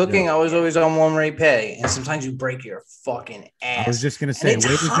money. Cooking, I was always on one rate pay, and sometimes you break your fucking ass. I was just gonna say, it's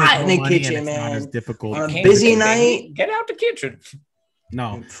waiters make hot in more the money kitchen, and it's not as man. difficult. On a Can't busy cook, baby. night. Get out the kitchen.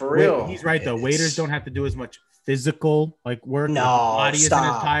 No, For real. He's right though. Waiters don't have to do as much physical like work. No, Their body isn't as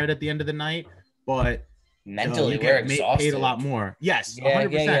stop. tired at the end of the night, but mentally you we're get exhausted. paid a lot more. Yes, Yeah,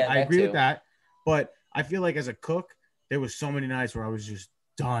 100%. yeah, I that agree too. with that. But I feel like as a cook, there was so many nights where I was just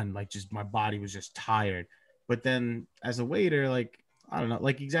done, like just my body was just tired. But then as a waiter, like I don't know,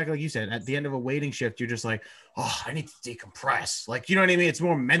 like exactly like you said, at the end of a waiting shift, you're just like, oh, I need to decompress. Like, you know what I mean? It's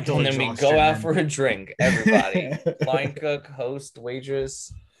more mental And then we exhaustion. go out for a drink, everybody. Line cook, host,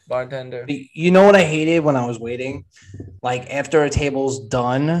 waitress, bartender. You know what I hated when I was waiting? Like after a table's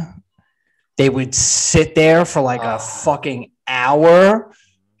done, they would sit there for like a fucking hour,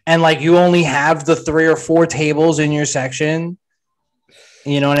 and like you only have the 3 or 4 tables in your section.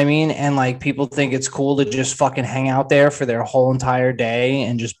 You know what I mean? And like people think it's cool to just fucking hang out there for their whole entire day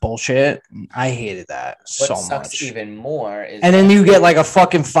and just bullshit. I hated that What so sucks much. even more is, And then you get like a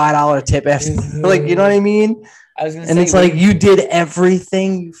fucking $5 tip after, like, you know what I mean? I was gonna And say, it's like you did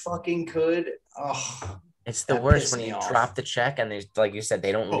everything you fucking could. Oh, it's the that worst pissed when me you off. drop the check and there's, like you said,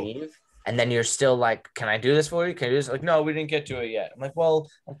 they don't Oh. leave. And then you're still like, can I do this for you? Can you do this? Like, no, we didn't get to it yet. I'm like, well,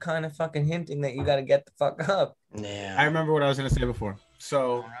 I'm kind of fucking hinting that you got to get the fuck up. Yeah. I remember what I was gonna say before.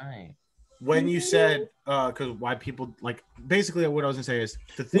 So All right. when you said because why people like basically what I was gonna say is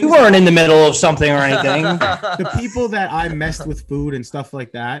the thing We weren't in the middle of something or anything. the people that I messed with food and stuff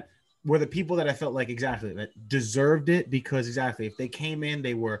like that were the people that I felt like exactly that deserved it, because exactly if they came in,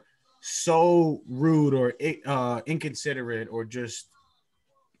 they were so rude or inconsiderate or just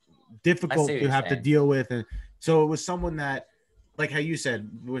difficult what to you're have to saying. deal with. And so it was someone that, like how you said,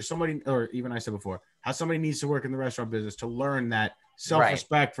 was somebody, or even I said before, how somebody needs to work in the restaurant business to learn that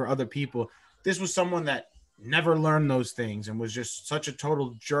self-respect for other people. This was someone that never learned those things and was just such a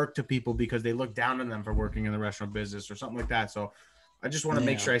total jerk to people because they looked down on them for working in the restaurant business or something like that. So I just want to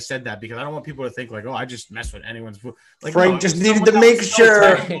make sure I said that, because I don't want people to think like, oh, I just mess with anyone's food. Like, Frank no, just it was needed someone to that make was so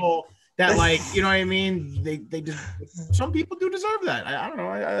sure. terrible that, like, you know what I mean? They just, some people do deserve that. I don't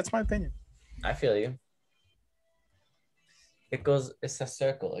know. That's my opinion. I feel you. It's a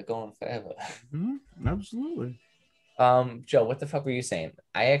circle. It's going forever. Mm-hmm. Absolutely. Joe, what the fuck were you saying?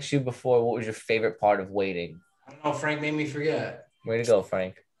 I asked you before, what was your favorite part of waiting? I don't know. Frank made me forget. Way to go,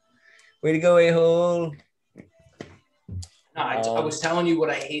 Frank. Way to go, a-hole. No, I was telling you what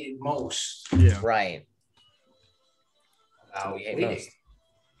I hated most. Yeah. Right. About We hate waiting. most.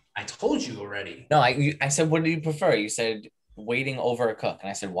 I told you already. No, I said, what do you prefer? You said waiting over a cook. And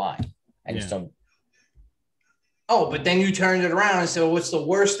I said, why? I just don't. Oh, but then you turned it around and said, well, what's the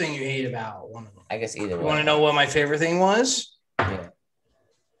worst thing you hate about one of them? I guess either way. You want to know what my favorite thing was? Yeah.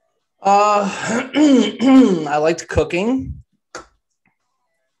 I liked cooking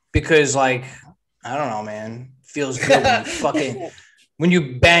because, like, I don't know, man. Feels good when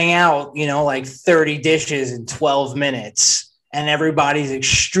you bang out, you know, like 30 dishes in 12 minutes and everybody's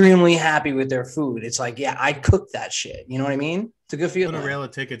extremely happy with their food. It's like, yeah, I cooked that shit. You know what I mean? It's a good feeling. The rail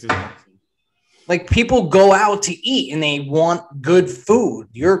of tickets is awesome. Like, people go out to eat and they want good food.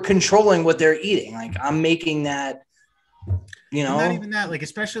 You're controlling what they're eating. Like, I'm making that, you know. And not even that, like,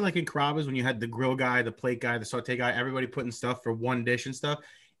 especially like in Carrabba's when you had the grill guy, the plate guy, the saute guy, everybody putting stuff for one dish and stuff.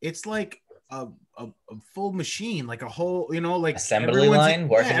 It's like a full machine, like a whole, you know, like assembly line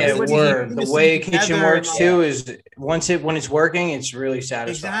working. The way a kitchen works too is when it's working, it's really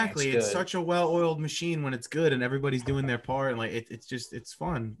satisfying. Exactly, it's such a well-oiled machine when it's good and everybody's doing their part, and like it's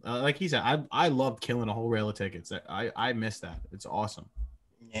fun. Like he said, I love killing a whole rail of tickets. I miss that. It's awesome.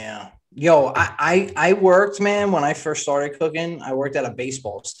 Yeah. Yo, I worked, man, when I first started cooking. I worked at a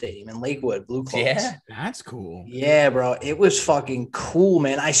baseball stadium in Lakewood, Blue Claws. Yeah, that's cool. Yeah, bro. It was fucking cool,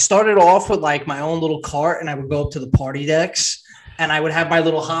 man. I started off with like my own little cart and I would go up to the party decks and I would have my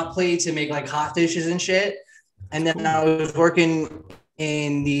little hot plates and make like hot dishes and shit. And then I was working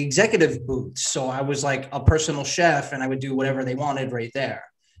in the executive booths. So I was like a personal chef and I would do whatever they wanted right there.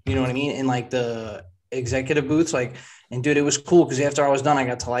 You know what I mean? In like the executive booths, like, and dude, it was cool because after I was done, I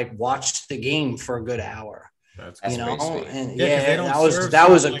got to like watch the game for a good hour. That's you know, and that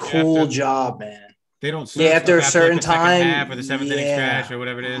was a cool job, man. They don't serve after a certain time half or the seventh inning stretch or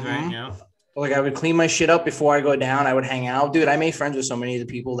whatever it is, right? Yeah. Like, I would clean my shit up before I go down. I would hang out, dude. I made friends with so many of the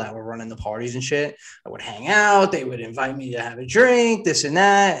people that were running the parties and shit. I would hang out. They would invite me to have a drink, this and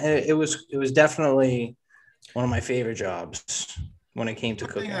that. It was definitely one of my favorite jobs when it came to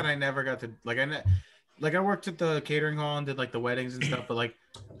cooking. That I never got to I worked at the catering hall and did like the weddings and stuff, but like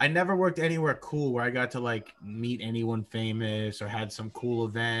I never worked anywhere cool where I got to like meet anyone famous or had some cool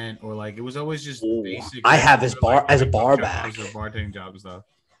event, or like it was always just basic. I have as a bar back. Bartending job stuff.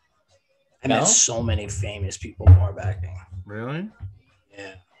 I met so many famous people bar backing. Really?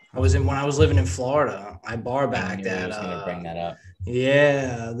 Yeah. When I was living in Florida, I bar backed at. I was gonna bring that up.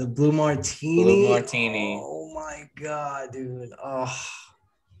 Yeah, the Blue Martini. Blue Martini. Oh my god, dude. Oh.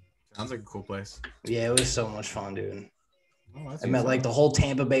 Sounds like a cool place. Yeah, it was so much fun, dude. Oh, I met like the whole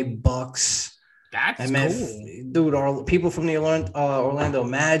Tampa Bay Bucks. That's I met, cool. dude, people from the Orlando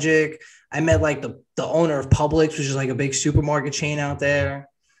Magic. I met like the owner of Publix, which is like a big supermarket chain out there.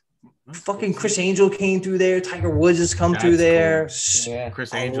 Fucking Chris Angel came through there. Tiger Woods has come through there. Cool. Yeah,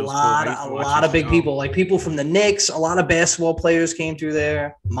 Chris A Angel's lot, cool. a lot of big people, like people from the Knicks. A lot of basketball players came through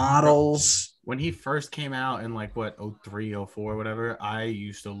there. Models. When he first came out in like what 03, 04, whatever, I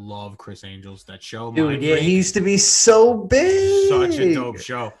used to love Chris Angel's that show. Dude, yeah, he used to be so big. Such a dope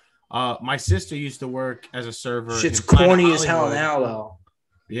show. My sister used to work as a server. Shit's corny as hell now, though.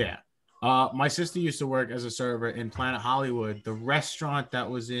 Yeah. My sister used to work as a server in Planet Hollywood, the restaurant that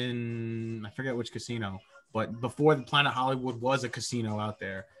was in, I forget which casino, but before the Planet Hollywood was a casino out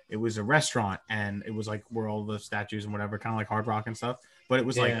there, it was a restaurant, and it was like where all the statues and whatever, kind of like Hard Rock and stuff, but it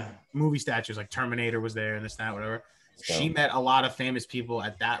was like movie statues, like Terminator was there and this, that, whatever. So, she met a lot of famous people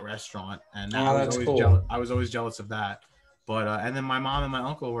at that restaurant, and I was always jealous of that. But and then my mom and my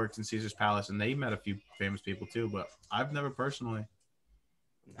uncle worked in Caesar's Palace, and they met a few famous people too, but I've never personally.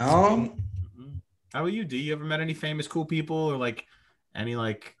 No. How about you? Do you ever met any famous cool people, or like any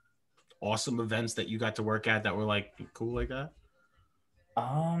like awesome events that you got to work at that were like cool like that?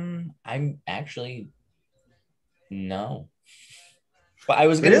 I'm actually no. But I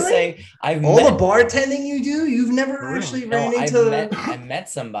was gonna say I've all the bartending you do. You've never actually ran into. I met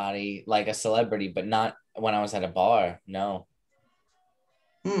somebody like a celebrity, but not when I was at a bar. No.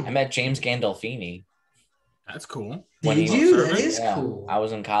 I met James Gandolfini. That's cool. Did you? That is cool. I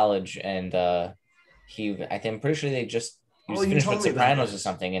was in college, and I'm pretty sure he was finished with Sopranos or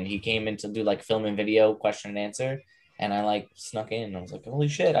something, and he came in to do like film and video question and answer, and I like snuck in. I was like, holy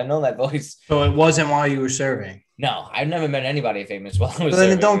shit, I know that voice. So it wasn't while you were serving. No, I've never met anybody famous while I was serving.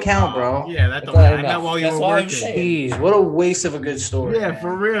 Then it don't count, bro. Yeah, that don't count. I met while you were working. Jeez, what a waste of a good story. Yeah, man.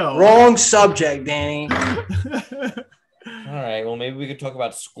 For real. Wrong subject, Danny. All right, well, maybe we could talk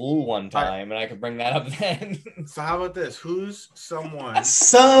about school one time, and I could bring that up then. So how about this? Who's someone?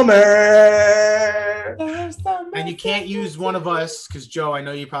 Summer. And you can't use one of us, because Joe, I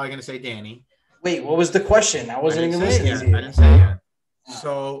know you're probably going to say Danny. Wait, what was the question? I wasn't even listening to you. I didn't say it yet.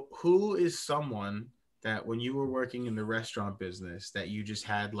 So who is someone that when you were working in the restaurant business that you just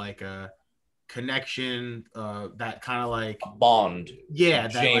had like a connection, that kind of like... A bond. Yeah.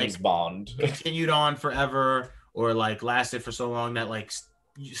 James Bond. Continued on forever, or like lasted for so long that like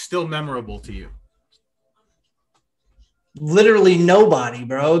still memorable to you? Literally nobody,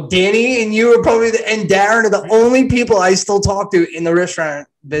 bro. Danny and you are probably and Darren are the only people I still talk to in the restaurant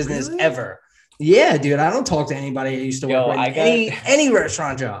business ever. Yeah, dude. I don't talk to anybody I used to work with. Any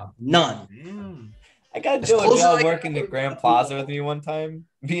restaurant job. None. I got Joe a job working at Grand Plaza with me one time.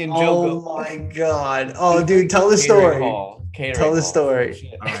 Me and Joe. Oh my god. Oh, dude, tell the story. Tell the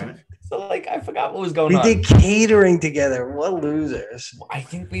story. All right. So, like, I forgot what was going on. We did catering together. What losers. I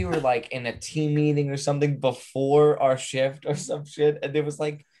think we were, like, in a team meeting or something before our shift or some shit. And there was,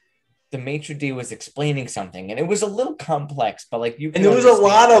 like, the maitre d' was explaining something. And it was a little complex, but, like, you can. And there was a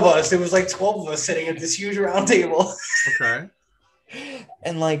lot of us. There was, like, 12 of us sitting at this huge round table. Okay.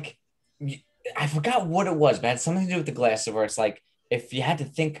 And, like, I forgot what it was, but it had something to do with the glass, where it's, like, if you had to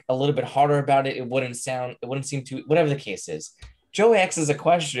think a little bit harder about it, it wouldn't seem to, whatever the case is. Joe asks a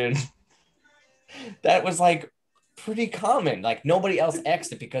question that was like pretty common. Like nobody else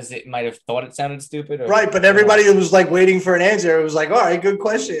asked it because it might have thought it sounded stupid. Right, but everybody was like waiting for an answer. It was like, all right, good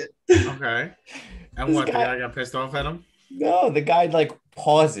question. Okay. And what, the guy got pissed off at him? No, the guy like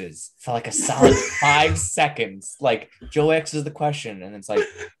pauses for like a solid 5 seconds. Like Joe asks the question and it's like.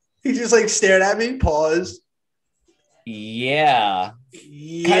 He just like stared at me, paused. Yeah.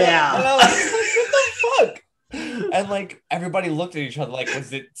 Yeah. And I was like, what the fuck? And like everybody looked at each other like,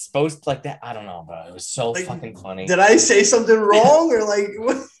 was it supposed to like that? I don't know, bro. It was so like, fucking funny. Did I say something wrong or like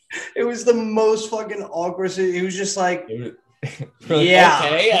it was the most fucking awkward? It was just like, yeah.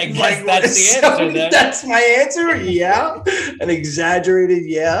 Okay, I guess that's the answer. Then. That's my answer. Yeah, an exaggerated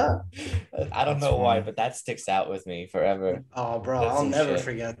yeah. I don't know why, but that sticks out with me forever. Oh, bro, I'll never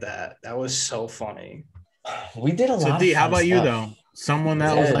forget that. That was so funny. We did a lot. So, D, how about you though? Someone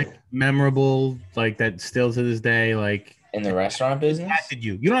that was like memorable, like that still to this day, like in the restaurant business.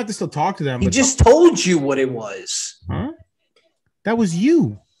 You don't have to still talk to them. He just told you what it was. Huh? That was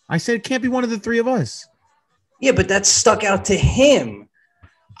you. I said it can't be one of the three of us. Yeah, but that stuck out to him.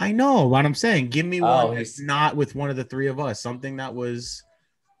 I know what I'm saying. Give me one that's not with one of the three of us. Something that was.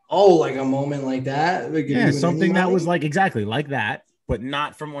 Oh, like a moment like that. Like yeah, something that was like exactly like that, but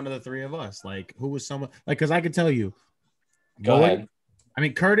not from one of the three of us. Like who was someone like? Because I could tell you. Go ahead. I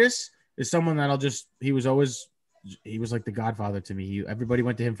mean, Curtis is someone that'll just. He was always he was like the godfather to me. Everybody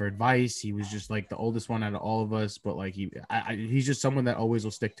went to him for advice. He was just like the oldest one out of all of us, but like he's just someone that always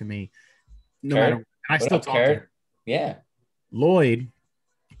will stick to me, no Kurt? matter. I What still up, talk to Kurt? him. Yeah. Lloyd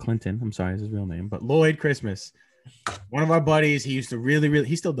Clinton. I'm sorry, is his real name, but Lloyd Christmas. One of our buddies. He used to really.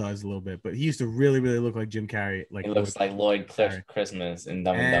 He still does a little bit, but he used to really look like Jim Carrey. Like He looks like Lloyd Carrey. Christmas in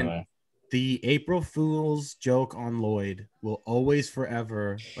Dumb and And Dumber. the April Fool's joke on Lloyd will always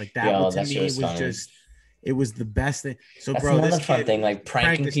forever like that. Yo, To that me shit was was funny. just. It was the best thing. So, That's bro, another this fun kid, thing, like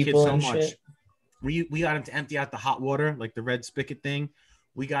pranking this kid people so and much. shit. We got him to empty out the hot water, like the red spigot thing.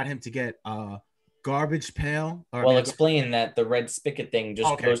 We got him to get garbage pail. Well, explain that the red spigot thing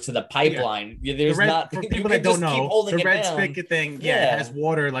just goes to the pipeline. Yeah. There's not for people that don't know. The red spigot thing, it has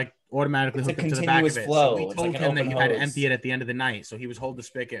water like automatically hooked up to the back of it. Flow. So we told him that you had to empty it at the end of the night. So he was holding the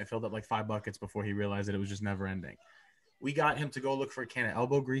spigot and filled up like 5 buckets before he realized that it was just never ending. We got him to go look for a can of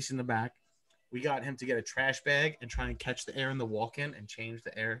elbow grease in the back. We got him to get a trash bag and try and catch the air in the walk-in and change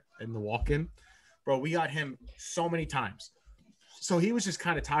the air in the walk-in. Bro, we got him so many times. So he was just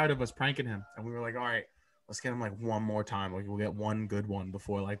kind of tired of us pranking him. And we were like, all right, let's get him like one more time. Like we'll get one good one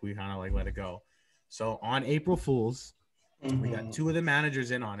before like we kind of like let it go. So on April Fool's, we got 2 of the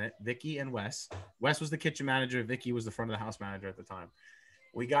managers in on it, Vicky and Wes. Wes was the kitchen manager. Vicky was the front of the house manager at the time.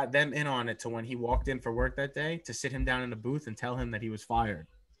 We got them in on it to when he walked in for work that day to sit him down in the booth and tell him that he was fired.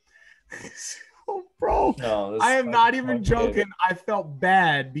 Oh, bro, no, I am not even joking. I felt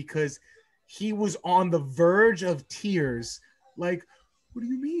bad because he was on the verge of tears. Like, what do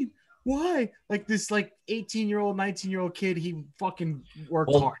you mean? Why? Like this, like 18-year-old, 19-year-old kid. He fucking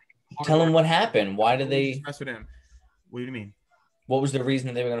worked hard. Tell him what happened. Why did they mess with him? What do you mean? What was the reason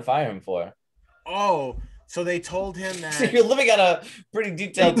that they were going to fire him for? Oh, so they told him that. So you're living on a pretty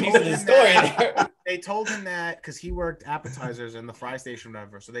detailed piece of the story there. They told him that because he worked appetizers in the fry station or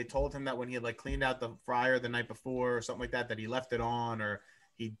whatever. So they told him that when he had like cleaned out the fryer the night before or something like that, that he left it on or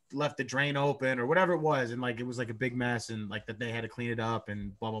he left the drain open or whatever it was. And like, it was like a big mess and like that they had to clean it up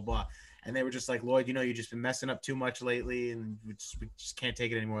and blah, blah, blah. And they were just like, Lloyd, you've just been messing up too much lately. And we just can't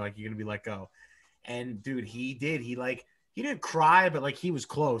take it anymore. Like you're going to be let go. And dude, he did. He didn't cry, but like he was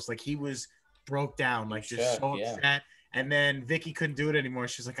close. Like he was broke down, like just so upset. And then Vicky couldn't do it anymore.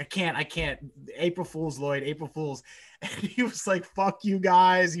 She's like, I can't. April Fool's, Lloyd, April Fool's. And he was like, fuck you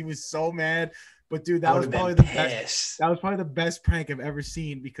guys. He was so mad. But dude, that was probably the best. That was probably the best prank I've ever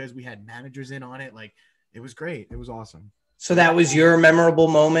seen because we had managers in on it. Like it was great. It was awesome. So that was your memorable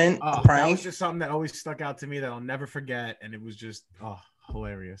moment. Prank? That was just something that always stuck out to me that I'll never forget. And it was just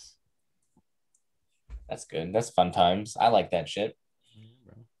hilarious. That's good. That's fun times. I like that shit.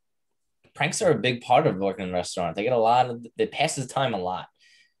 Pranks are a big part of working in a restaurant. They get it passes time a lot.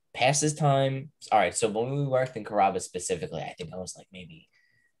 Passes time. All right. So when we worked in Carrabba specifically, I think I was like maybe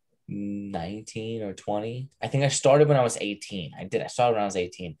 19 or 20. I think I started when I was 18. I started when I was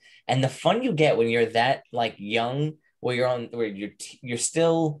 18. And the fun you get when you're that like young, where you're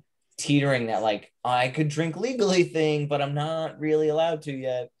still teetering that like I could drink legally thing, but I'm not really allowed to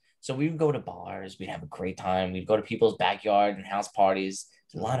yet. So we would go to bars. We'd have a great time. We'd go to people's backyard and house parties.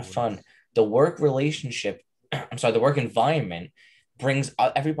 It's a lot of fun. The work relationship, the work environment brings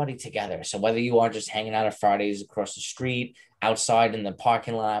everybody together. So whether you are just hanging out on Fridays across the street, outside in the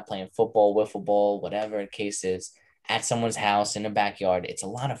parking lot, playing football, wiffle ball, whatever the case is, at someone's house in the backyard, it's a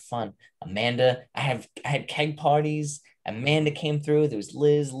lot of fun. Amanda, I had keg parties. Amanda came through. There was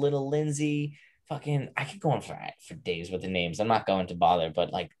Liz, little Lindsay. Fucking, I could go on for days with the names. I'm not going to bother,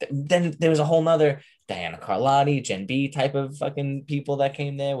 but like then there was a whole nother Diana Carlotti, Gen B type of fucking people that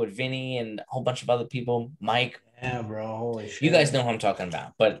came there with Vinny and a whole bunch of other people. Mike. Yeah, bro. Holy shit. You guys know who I'm talking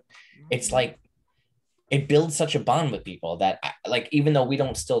about, but it's like it builds such a bond with people that like even though we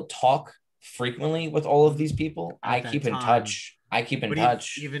don't still talk frequently with all of these people, I keep in touch.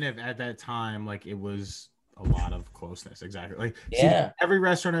 Even if at that time, like it was a lot of closeness. Exactly. Like every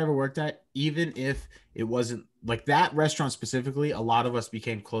restaurant I ever worked at, even if it wasn't like that restaurant specifically, a lot of us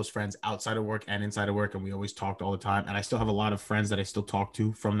became close friends outside of work and inside of work. And we always talked all the time. And I still have a lot of friends that I still talk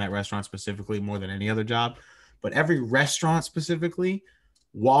to from that restaurant specifically more than any other job. But every restaurant specifically,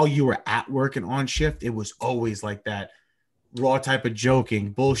 while you were at work and on shift, it was always like that raw type of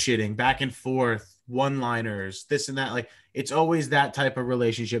joking, bullshitting, back and forth, one-liners, this and that. Like it's always that type of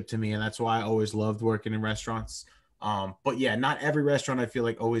relationship to me, and that's why I always loved working in restaurants. But yeah, not every restaurant I feel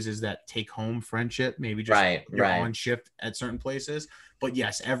like always is that take-home friendship. Maybe just you're on shift at certain places. But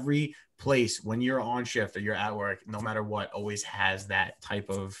yes, every place when you're on shift or you're at work, no matter what, always has that type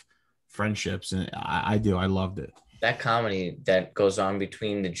of friendships, and I loved it. That comedy that goes on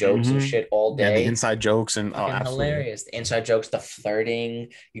between the jokes and shit all day. Yeah, the inside jokes and hilarious. The inside jokes, the flirting.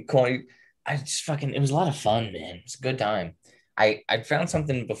 You call I just fucking, it was a lot of fun, man. It's a good time. I found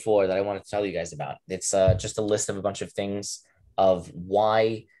something before that I wanted to tell you guys about. It's just a list of a bunch of things of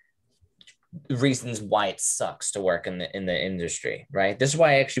why reasons why it sucks to work in the industry, right? This is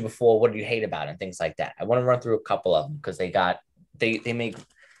why actually before what do you hate about it and things like that. I want to run through a couple of them because they make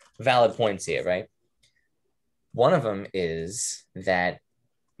valid points here, right? One of them is that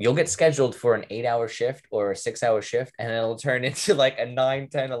you'll get scheduled for an 8-hour shift or a 6-hour shift, and it'll turn into like a 9,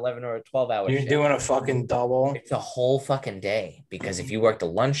 10, 11, or a 12-hour You're shift. doing a fucking double. It's a whole fucking day because if you work the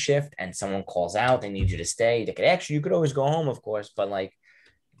lunch shift and someone calls out, they need you to stay. They could actually, you could always go home, of course, but like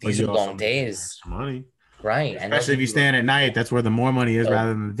these are long days. Money. Right. Especially if you stand at night, that's where the more money is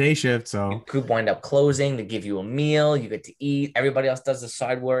rather than the day shift. So you could wind up closing to give you a meal. You get to eat. Everybody else does the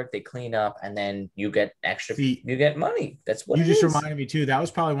side work. They clean up, and then you get extra. You get money. That's what you it just is. reminded me too. That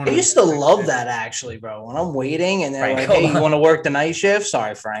was probably one. I used to love that actually, bro. When I'm waiting and they're Frank, like, "Hey, you want to work the night shift?"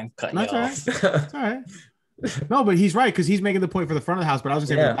 Sorry, Frank, cutting you off. That's all right. No, but he's right because he's making the point for the front of the house. But I was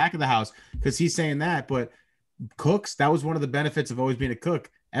gonna say for the back of the house because he's saying that. But cooks, that was one of the benefits of always being a cook.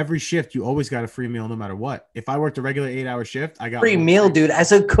 Every shift, you always got a free meal no matter what. If I worked a regular 8-hour shift, I got free meal, dude.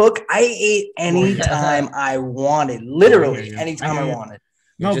 As a cook, I ate anytime I wanted. Literally, anytime I wanted.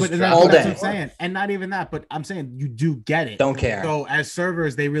 No, but that's what I'm saying. And not even that, but I'm saying you do get it. Don't care. So as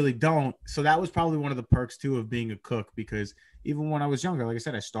servers, they really don't. So that was probably one of the perks too of being a cook because even when I was younger, like I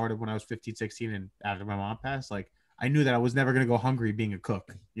said, I started when I was 15, 16 and after my mom passed, like I knew that I was never going to go hungry being a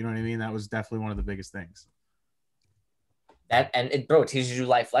cook. You know what I mean? That was definitely one of the biggest things. It teaches you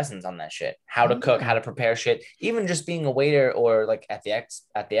life lessons on that shit. How to cook, how to prepare shit. Even just being a waiter or like at the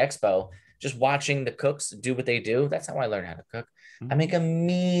expo, just watching the cooks do what they do. That's how I learned how to cook. I make a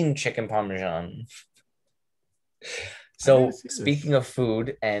mean chicken parmesan. So speaking of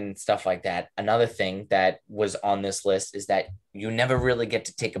food and stuff like that, another thing that was on this list is that you never really get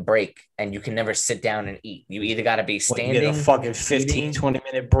to take a break and you can never sit down and eat. You either got to be standing. You get a fucking 15,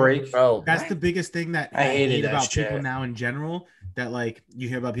 20-minute break. Bro, that's the biggest thing that I hate about people now in general, that like you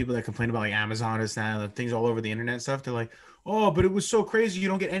hear about people that complain about like Amazon and things all over the internet and stuff. They're like, oh, but it was so crazy. You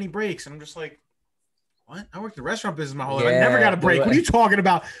don't get any breaks. And I'm just like, what? I worked the restaurant business my whole life. I never got a break. What are you talking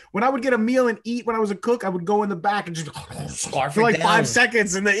about? When I would get a meal and eat when I was a cook, I would go in the back and just scarf for like 5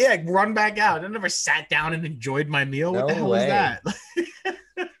 seconds and then run back out. I never sat down and enjoyed my meal. What the hell is that?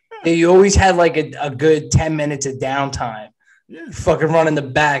 Yeah, you always had like a good 10 minutes of downtime. Yeah. Fucking run in the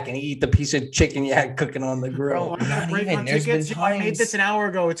back and eat the piece of chicken you had cooking on the grill. Bro, not even. There's been times... I made this an hour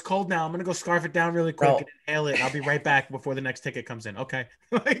ago. It's cold now. I'm gonna go scarf it down really quick and inhale it. I'll be right back before the next ticket comes in. Okay.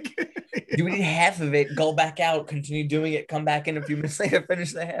 You eat half of it, go back out, continue doing it, come back in a few minutes later,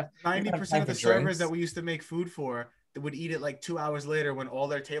 finish the half. 90% of the servers that we used to make food for, they would eat it like 2 hours later when all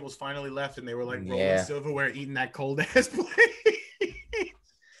their tables finally left and they were like rolling silverware, eating that cold ass plate.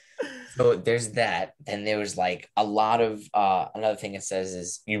 So there's that. Then there was like a lot of another thing it says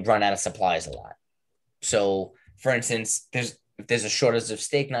is you run out of supplies a lot. So for instance, if there's a shortage of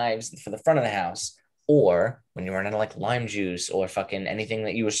steak knives for the front of the house, or when you run out of like lime juice or fucking anything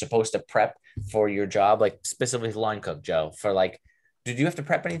that you were supposed to prep for your job, like specifically line cook, Joe, for like, did you have to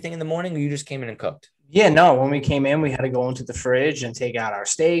prep anything in the morning or you just came in and cooked? Yeah, no. When we came in, we had to go into the fridge and take out our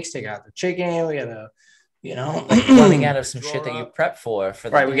steaks, take out the chicken. We had to, like running out of some shit that you prep for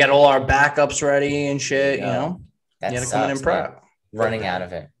right. We got all our backups ready and shit, That you had to come in and prep. Running out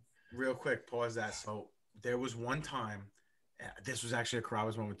of it. Real quick, pause that. So there was one time, this was actually a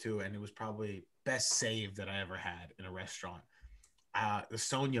Carrabba's moment too, and it was probably best save that I ever had in a restaurant. The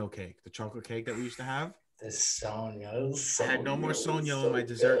Sonyo cake, the chocolate cake that we used to have. The Sonyo. I had no more Sonyo in my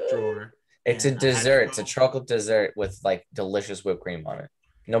dessert drawer. It's a dessert. It's a chocolate dessert with like delicious whipped cream on it.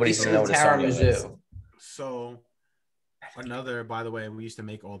 Nobody's gonna know what a Sonyo is. So by the way, we used to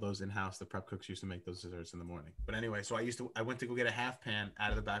make all those in-house. The prep cooks used to make those desserts in the morning. But anyway, so I went to go get a half pan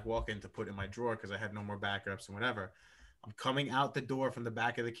out of the back walk-in to put in my drawer because I had no more backups and whatever. I'm coming out the door from the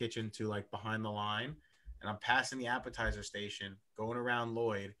back of the kitchen to like behind the line, and I'm passing the appetizer station, going around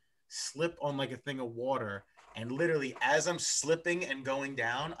Lloyd, slip on like a thing of water, and literally as I'm slipping and going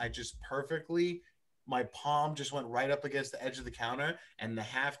down, I just my palm just went right up against the edge of the counter, and the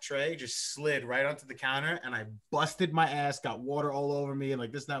half tray just slid right onto the counter, and I busted my ass, got water all over me, and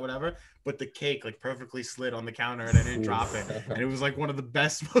like this, that, whatever. But the cake like perfectly slid on the counter, and I didn't drop it. And it was like one of the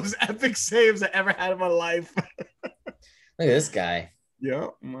best, most epic saves I ever had in my life. Look at this guy. Yeah,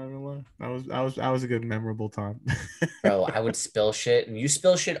 I'm not gonna lie. That was a good memorable time. Bro, I would spill shit. You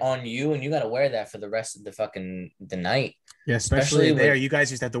spill shit on you, and you got to wear that for the rest of the night. Yeah, especially there. You guys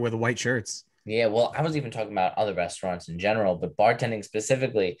used to have to wear the white shirts. Yeah, well, I was even talking about other restaurants in general, but bartending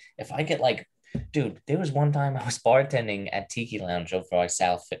specifically. If I get like Dude, there was one time I was bartending at Tiki Lounge over like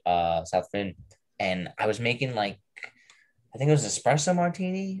South Fin, and I was making like I think it was espresso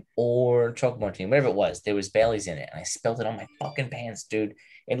martini or chocolate martini, whatever it was. There was Bailey's in it, and I spilled it on my fucking pants, dude.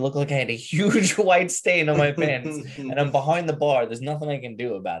 It looked like I had a huge white stain on my pants, and I'm behind the bar. There's nothing I can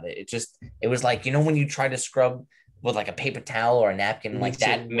do about it. It was like, when you try to scrub with like a paper towel or a napkin, like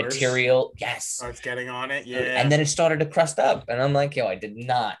that material. Yes. Starts getting on it. Yeah. And then it started to crust up, and I'm like, yo, I did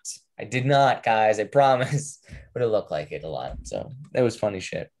not, guys. I promise. But it looked like it a lot. So it was funny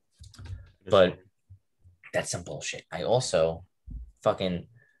shit. But that's some bullshit. I also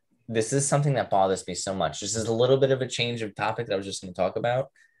this is something that bothers me so much. This is a little bit of a change of topic that I was just going to talk about.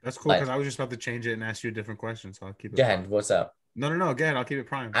 That's cool, because I was just about to change it and ask you a different question, so I'll keep it. Go ahead. What's up? No. Go ahead. I'll keep it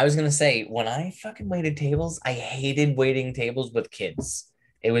prime. I was going to say, when I fucking waited tables, I hated waiting tables with kids.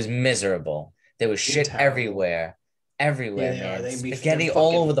 It was miserable. There was shit everywhere. Man. Spaghetti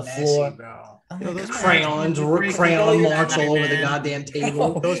all over the floor. Bro. Oh, those crayons, crayon marks all over the goddamn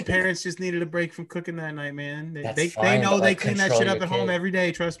table. Those parents just needed a break from cooking that night, man. They know they clean that shit up at home every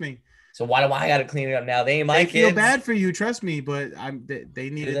day. Trust me. So why do I got to clean it up now? They ain't my kids. I feel bad for you, trust me, but they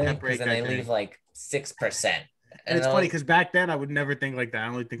needed that break. Then they leave like 6%. And it's funny because back then I would never think like that. I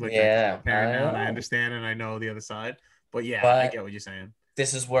only think like that. Parent now, and I understand and I know the other side. But I get what you're saying.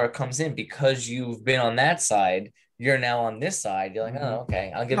 This is where it comes in, because you've been on that side. You're now on this side. You're like, oh,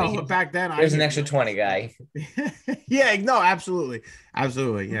 okay. I'll give you. But back then, there's an extra 20, guy. Yeah, no, absolutely,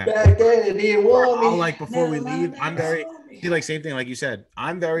 yeah. Back then, it didn't want me. I'll, like, before we leave, I'm very same thing like you said.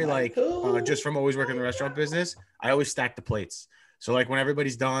 I'm very just from always working in the restaurant business. I always stack the plates. So like when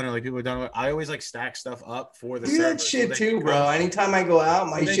everybody's done or like people are done, I always like stack stuff up for the. Do that shit too, bro. Anytime I go out,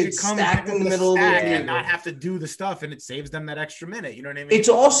 my shit's stacked in the middle of the day, and not have to do the stuff, and it saves them that extra minute. You know what I mean? It's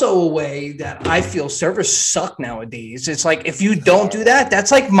also a way that I feel servers suck nowadays. It's like if you don't do that, that's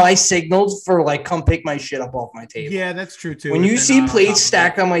like my signals for like come pick my shit up off my table. Yeah, that's true too. When you see plates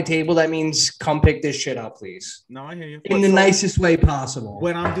stacked on my table, that means come pick this shit up, please. No, I hear you. In the nicest way possible.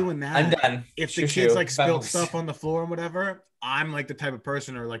 When I'm doing that, I'm done. If the kids like spill stuff on the floor and whatever, I'm like the type of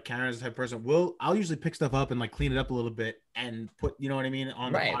person, or like Karen's the type of person. I'll usually pick stuff up and like clean it up a little bit and put, you know what I mean,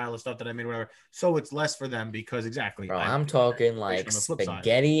 on the pile of stuff that I made, or whatever. So it's less for them because Bro, I'm talking like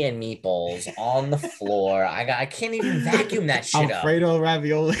spaghetti and meatballs on the floor. I can't even vacuum that shit up. Alfredo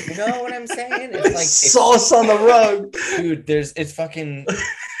ravioli. You know what I'm saying? It's like sauce on the rug, dude. It's fucking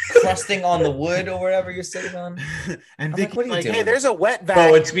crusting on the wood or wherever you're sitting on. And Vicky's like, hey, there's a wet vac.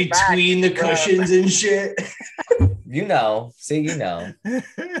 Bro, it's between the cushions and shit. You know. Fucking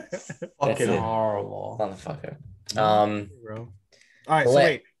horrible. Motherfucker. Bro. All right, so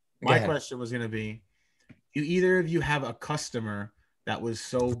wait. My question was gonna be, do either of you have a customer that was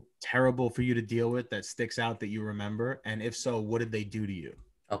so terrible for you to deal with that sticks out that you remember? And if so, what did they do to you?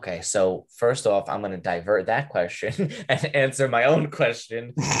 Okay, so first off, I'm going to divert that question and answer my own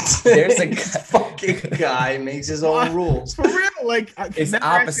question. There's a fucking guy makes his own rules. For real, like it's never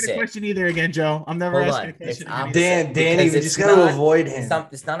opposite. Asking a question either again, Joe. I'm never asking a question. Danny, we just got to avoid him.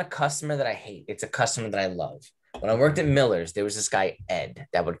 It's not a customer that I hate. It's a customer that I love. When I worked at Miller's, there was this guy, Ed,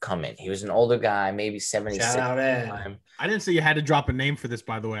 that would come in. He was an older guy, maybe 76. Shout out, Ed. I didn't say you had to drop a name for this,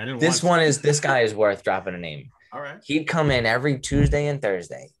 by the way. This guy is worth dropping a name. All right. He'd come in every Tuesday and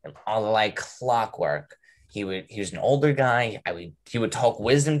Thursday, and all like clockwork. He was an older guy. He would talk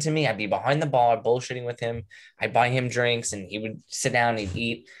wisdom to me. I'd be behind the bar bullshitting with him. I'd buy him drinks, and he would sit down, he'd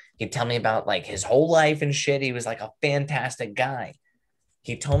eat. He'd tell me about like his whole life and shit. He was like a fantastic guy.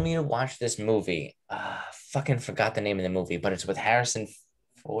 He told me to watch this movie. Fucking forgot the name of the movie, but it's with Harrison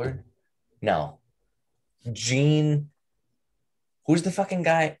Ford. No. Gene. Who's the fucking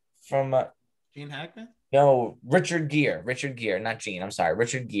guy from Gene Hackman? No, Richard Gere, not Gene. I'm sorry,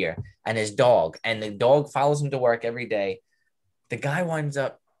 Richard Gere and his dog. And the dog follows him to work every day. The guy winds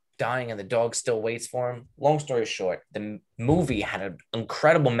up dying and the dog still waits for him. Long story short, the movie had an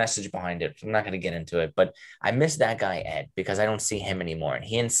incredible message behind it. I'm not going to get into it, but I miss that guy, Ed, because I don't see him anymore. And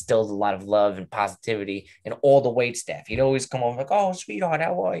he instilled a lot of love and positivity in all the wait staff. He'd always come over like, oh, sweetheart,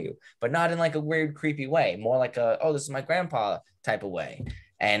 how are you? But not in like a weird, creepy way. More like oh, this is my grandpa type of way.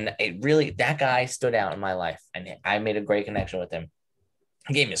 And that guy stood out in my life. And I made a great connection with him.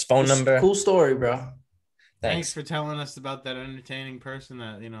 He gave me his phone number. Cool story, bro. Thanks for telling us about that entertaining person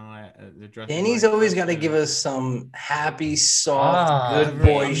that, Danny's always got to give us some happy, soft, good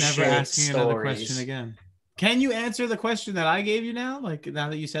boy shit. I'm never asking another question again. Can you answer the question that I gave you now? Like now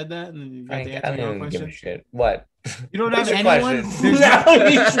that you said that and you got the answer to your question? Give a shit. What? You don't have anyone?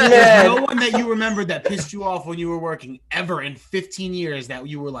 There's no one that you remember that pissed you off when you were working ever in 15 years that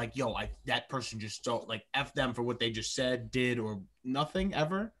you were like, yo, that person just don't like F them for what they just said, did, or nothing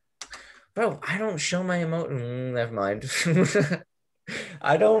ever? Bro, I don't show my emotion. Never mind.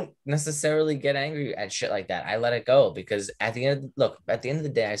 I don't necessarily get angry at shit like that. I let it go because at the end, look, at the end of the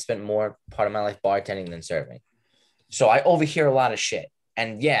day, I spent more part of my life bartending than serving. So I overhear a lot of shit.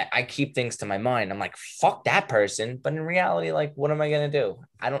 And yeah, I keep things to my mind. I'm like, fuck that person. But in reality, like, what am I gonna do?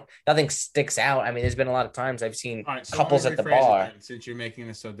 Nothing sticks out. I mean, there's been a lot of times I've seen All right, so couples let at me the rephrase it bar. then, since you're making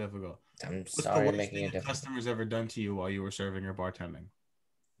this so difficult. I'm What's the sorry, worst making thing it a different. customer's ever done to you while you were serving or bartending?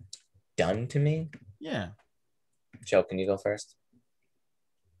 Done to me? Yeah. Joe, can you go first?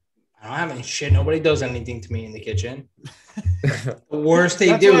 I don't have any shit. Nobody does anything to me in the kitchen. The worst they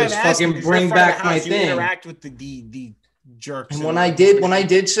That's do why is I'm asking, fucking 'cause you're in bring front of the back my house, you thing. interact with the jerks. And when I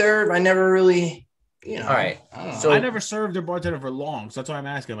did serve, I never really, All right. I don't know. So I never served or bartended for long, so that's why I'm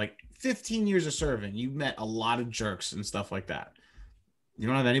asking. Like 15 years of serving, you met a lot of jerks and stuff like that. You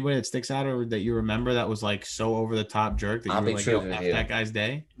don't have anybody that sticks out or that you remember that was like so over the top jerk that you I'll were be like, true yo, with F you. that guy's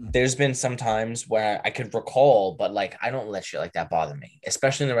day? There's been some times where I could recall, but like I don't let shit like that bother me,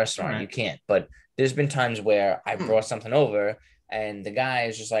 especially in the restaurant. Right. You can't. But there's been times where I brought something over and the guy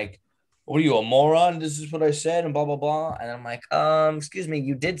is just like, "What are you, a moron? This is what I said," and blah blah blah. And I'm like, excuse me,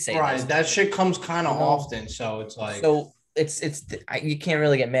 you did say right. this. That shit comes kind of You know, often, so it's like So you can't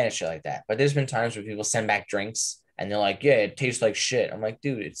really get mad at shit like that. But there's been times where people send back drinks and they're like, "Yeah, it tastes like shit." I'm like,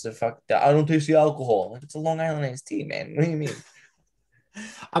 "Dude, it's a fuck. I don't taste the alcohol. Like, it's a Long Island iced tea, man. What do you mean?"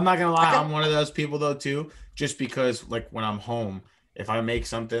 I'm not gonna lie, I'm one of those people though too. Just because like when I'm home, if I make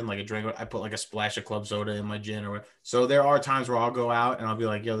something like a drink, I put like a splash of club soda in my gin or what. So there are times where I'll go out and I'll be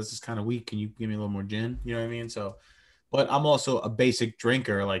like, "Yo, this is kind of weak. Can you give me a little more gin?" You know what I mean? So, but I'm also a basic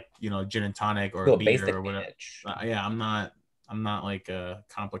drinker, like gin and tonic or You're a a beer basic or whatever. bitch. Yeah, I'm not like a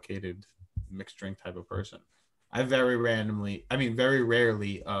complicated mixed drink type of person. I very rarely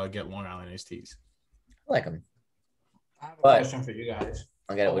get Long Island iced teas. I like them. I have a But- question for you guys.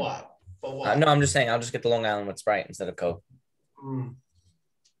 I'll get it For with. what? For what? No, I'm just saying. I'll just get the Long Island with Sprite instead of Coke.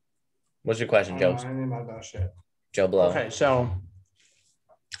 What's your question, Joe? I didn't about that shit. Joe Blow. Okay, so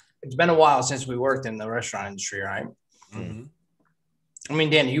it's been a while since we worked in the restaurant industry, right? Mm-hmm. I mean,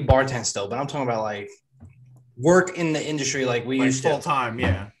 Danny, you bartend still, but I'm talking about like work in the industry like we Like used full to. time,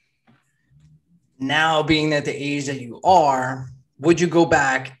 yeah. Now, being at the age that you are, would you go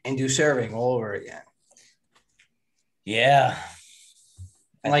back and do serving all over again? Yeah.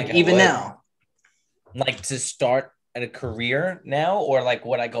 I Like think I even would. now? Like to start a career now, or like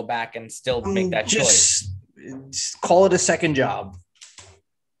would I go back and still make that choice? Just call it a second job.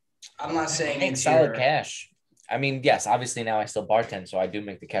 I'm not saying Make it's solid your- cash. I mean, yes, obviously now I still bartend, so I do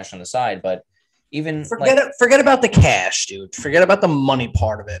make the cash on the side. But even Forget about the cash, dude. Forget about the money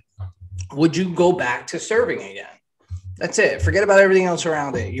part of it. Would you go back to serving again? That's it. Forget about everything else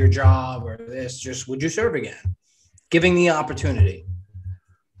around it, your job or this. Just would you serve again? Giving the opportunity.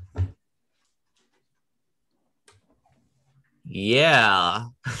 yeah,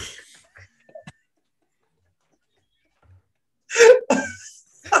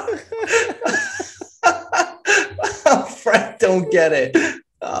 Frank, don't get it. that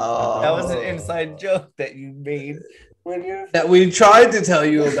was an inside joke that you made when you're. That we tried to tell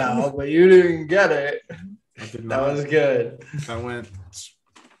you about, but you didn't get it. I did That not. was good. That went.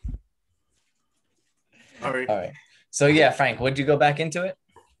 All right. All right. So yeah, Frank, would you go back into it?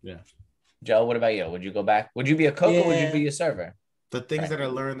 Yeah. Joe, what about you? Would you go back? Would you be a cook or would you Yeah. be a server? The things that I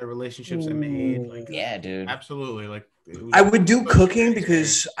learned, the relationships I made, like Yeah, dude. absolutely. Like I would do cooking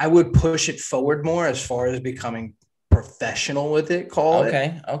because I would push it forward more as far as becoming professional with it. Call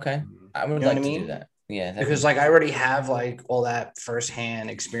it. Okay. I would You know like what I to mean? do that. Yeah, Because like I already have like all that firsthand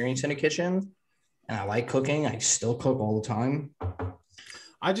experience in the kitchen, and I like cooking. I still cook all the time.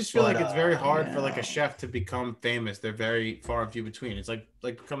 I just feel But, like it's very hard for yeah. like a chef to become famous. They're very far and few between. It's like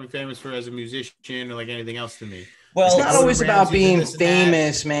becoming famous for as a musician or like anything else to me. well, It's Like not Gordon always about Ramsay did being this and that.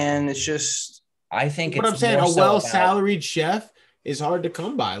 famous, man. It's just I think What it's I'm saying, more a so well about- salaried chef is hard to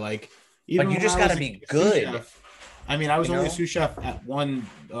come by. Like, even But you when just I was gotta a be sous good. chef- I mean, I was You only know? a sous chef at one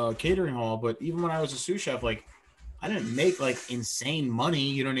catering hall, but even when I was a sous chef, like I didn't make like insane money.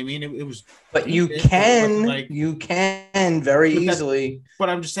 You know what I mean? It was, but you decent, but it wasn't, can like, you can very But that- easily. but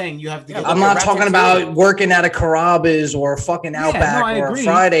I'm just saying you have to. Yeah, get I'm like, a not talking ratatouille. about working at a Carrabba's or fucking no, Outback I or agree.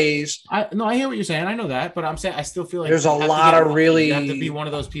 Fridays. I hear what you're saying. I know that, but I'm saying I still feel like There's you a have to lot get of lucky. really- You have to be one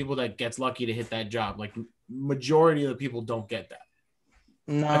of those people that gets lucky to hit that job. Like majority of the people don't get that.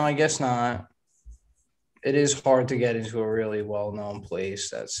 No, I guess not. It is hard to get into a really well-known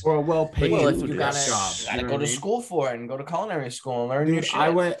place. That's Or a well-paid Well, if you Dude, gotta, job. you gotta You know go what to I mean? school for it and go to culinary school and learn your Dude, shit. I I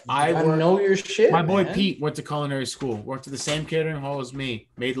worked. know your shit. My boy man. Pete went to culinary school. Worked at the same catering hall as me.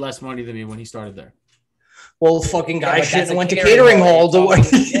 Made less money than me when he started there. Well, fucking guy but shouldn't that's have a went to catering catering hall hall. to work.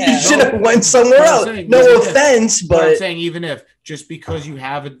 Yeah. He should have went somewhere No, I'm else. saying, No listen, offense, But I'm but saying, even if just because you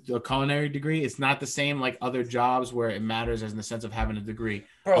have a culinary degree, it's not the same like other jobs where it matters as in the sense of having a degree.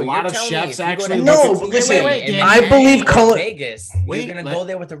 Bro, a lot you're of telling me chefs if you go actually to- No, look at, listen, Danny, I believe go to cul- Vegas. Wait, You're gonna go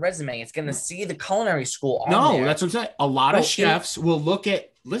there with a resume. It's gonna see the culinary school on no, there. that's what I'm saying. A lot Bro, of chefs will look at.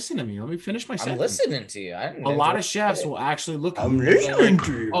 Listen to me. Let me finish my I'm sentence. listening to you. I didn't A lot of interrupt chefs you. will actually look at I'm you and say, listening like,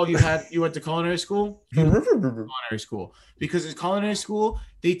 to you. oh, you went to culinary school? Culinary school. Because in culinary school,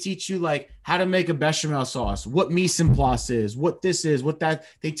 they teach you like how to make a bechamel sauce, what mise en place is, what this is, what that.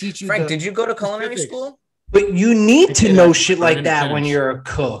 They teach you. Frank, did you go to culinary specifics. school? But you need I to did, know shit I like didn't that when finish. you're a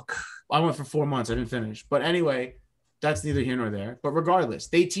cook. I went for 4 months. I didn't finish. But anyway, that's neither here nor there. But regardless,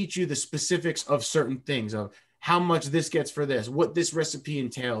 they teach you the specifics of certain things, of how much this gets for this, what this recipe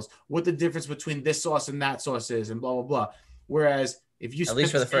entails, what the difference between this sauce and that sauce is, and blah, blah, blah. Whereas if you At spend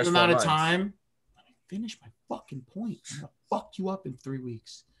least for the the same first 4 amount of months. time, let me finish my fucking point. I'm going to fuck you up in 3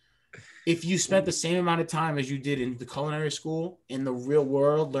 weeks. If you spent the same amount of time as you did in the culinary school, in the real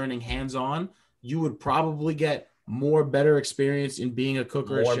world, learning hands-on, you would probably get more better experience in being a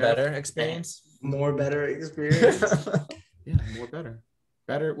cook or a More chef. better experience. More better experience. Yeah, more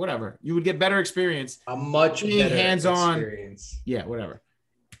better, whatever. You would get better experience. A much Being better hands-on. experience. Yeah, whatever.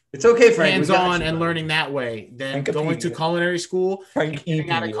 It's okay, Frank. we got Hands-on you, and buddy. learning that way than Frankopedia. going to culinary school, Frank, getting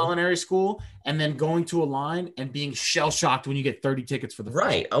out of culinary school, and then going to a line and being shell-shocked when you get 30 tickets for the first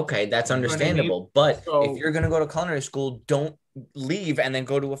Right. Okay, that's You know what I mean? understandable. But So- if you're gonna go to culinary school, don't leave and then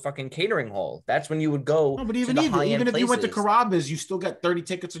go to a fucking catering hall. That's when you would go. No, but to even the even high-end if you went to places. Carrabba's, you still got 30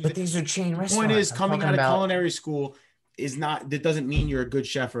 tickets. But these are chain The restaurants. point is, I'm coming talking out of about- culinary school is not, that doesn't mean you're a good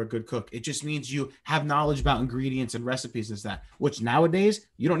chef or a good cook. It just means you have knowledge about ingredients and recipes and that, which nowadays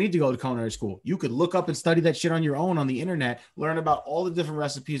you don't need to go to culinary school. You could look up and study that shit on your own on the internet, learn about all the different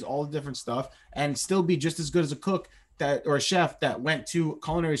recipes, all the different stuff, and still be just as good as a cook that, or a chef that went to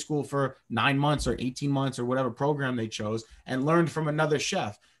culinary school for 9 months or 18 months or whatever program they chose and learned from another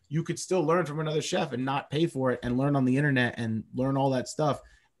chef. You could still learn from another chef and not pay for it and learn on the internet and learn all that stuff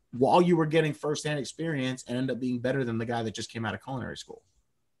while you were getting firsthand experience and end up being better than the guy that just came out of culinary school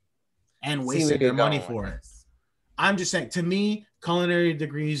and See wasted where their you're money going for with it. this. I'm just saying, to me, culinary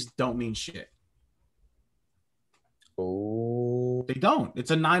degrees don't mean shit. Oh, They don't.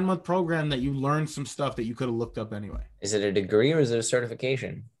 It's a 9-month program that you learn some stuff that you could have looked up anyway. is it a degree or is it a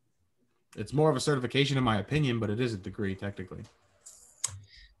certification? It's more of a certification in my opinion, but it is a degree technically.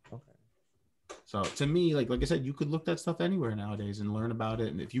 Okay. So to me, like I said, you could look that stuff anywhere nowadays and learn about it.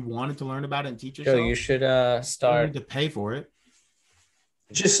 And if you wanted to learn about it and teach Joe, yourself, you should you don't start. need to pay for it.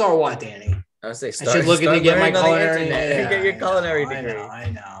 Just start what, Danny? I would say I start. should look start to get my learning on the culinary. internet. Yeah, Get your culinary I degree. I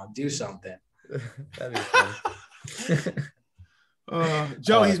know. Do something. That'd be fun.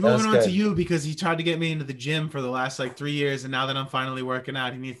 Joe, he's that was moving on to good. you because he tried to get me into the gym for the last like 3 years, and now that I'm finally working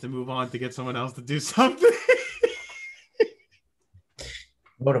out, he needs to move on to get someone else to do something.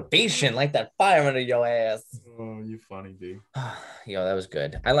 Motivation, like that fire under your ass. Oh, you funny, dude. Yo, that was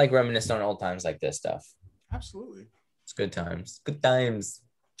good. I like reminiscing on old times like this stuff. Absolutely. It's good times. Good times.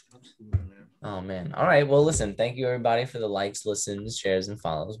 Absolutely, man. Oh man. All right. Well, listen, thank you everybody for the likes, listens, shares, and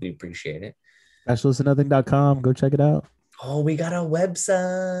follows. We appreciate it. Specialistofnothing.com. Go check it out. Oh, we got a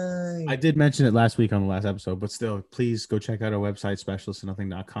website. I did mention it last week on the last episode, but still, please go check out our website,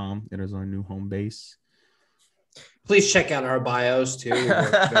 specialistofnothing.com. It is our new home base. Please check out our bios too. We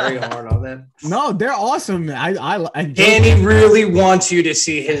work very hard on it. No, they're awesome. I Danny really wants you to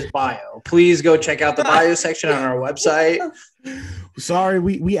see his bio. Please go check out the bio section on our website. Sorry,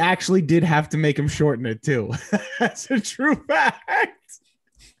 we actually did have to make him shorten it too. That's a true fact.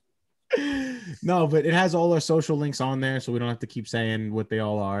 No, but it has all our social links on there, so we don't have to keep saying what they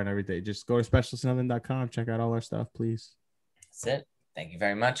all are and everything. Just go to specialistofnothing.com, check out all our stuff, please. That's it. Thank you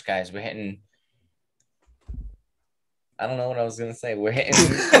very much, guys. We're hitting. I don't know what I was gonna say. We're hitting.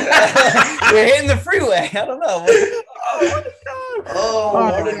 We're hitting the freeway. I don't know. Oh,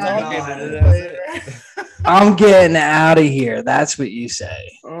 my what God. I'm getting out of here. That's what you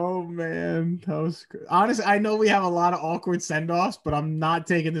say. Oh man, that was good. Honestly, I know we have a lot of awkward send-offs, but I'm not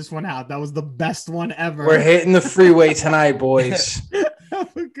taking this one out. That was the best one ever. We're hitting the freeway tonight, boys.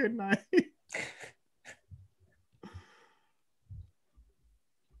 Have a good night.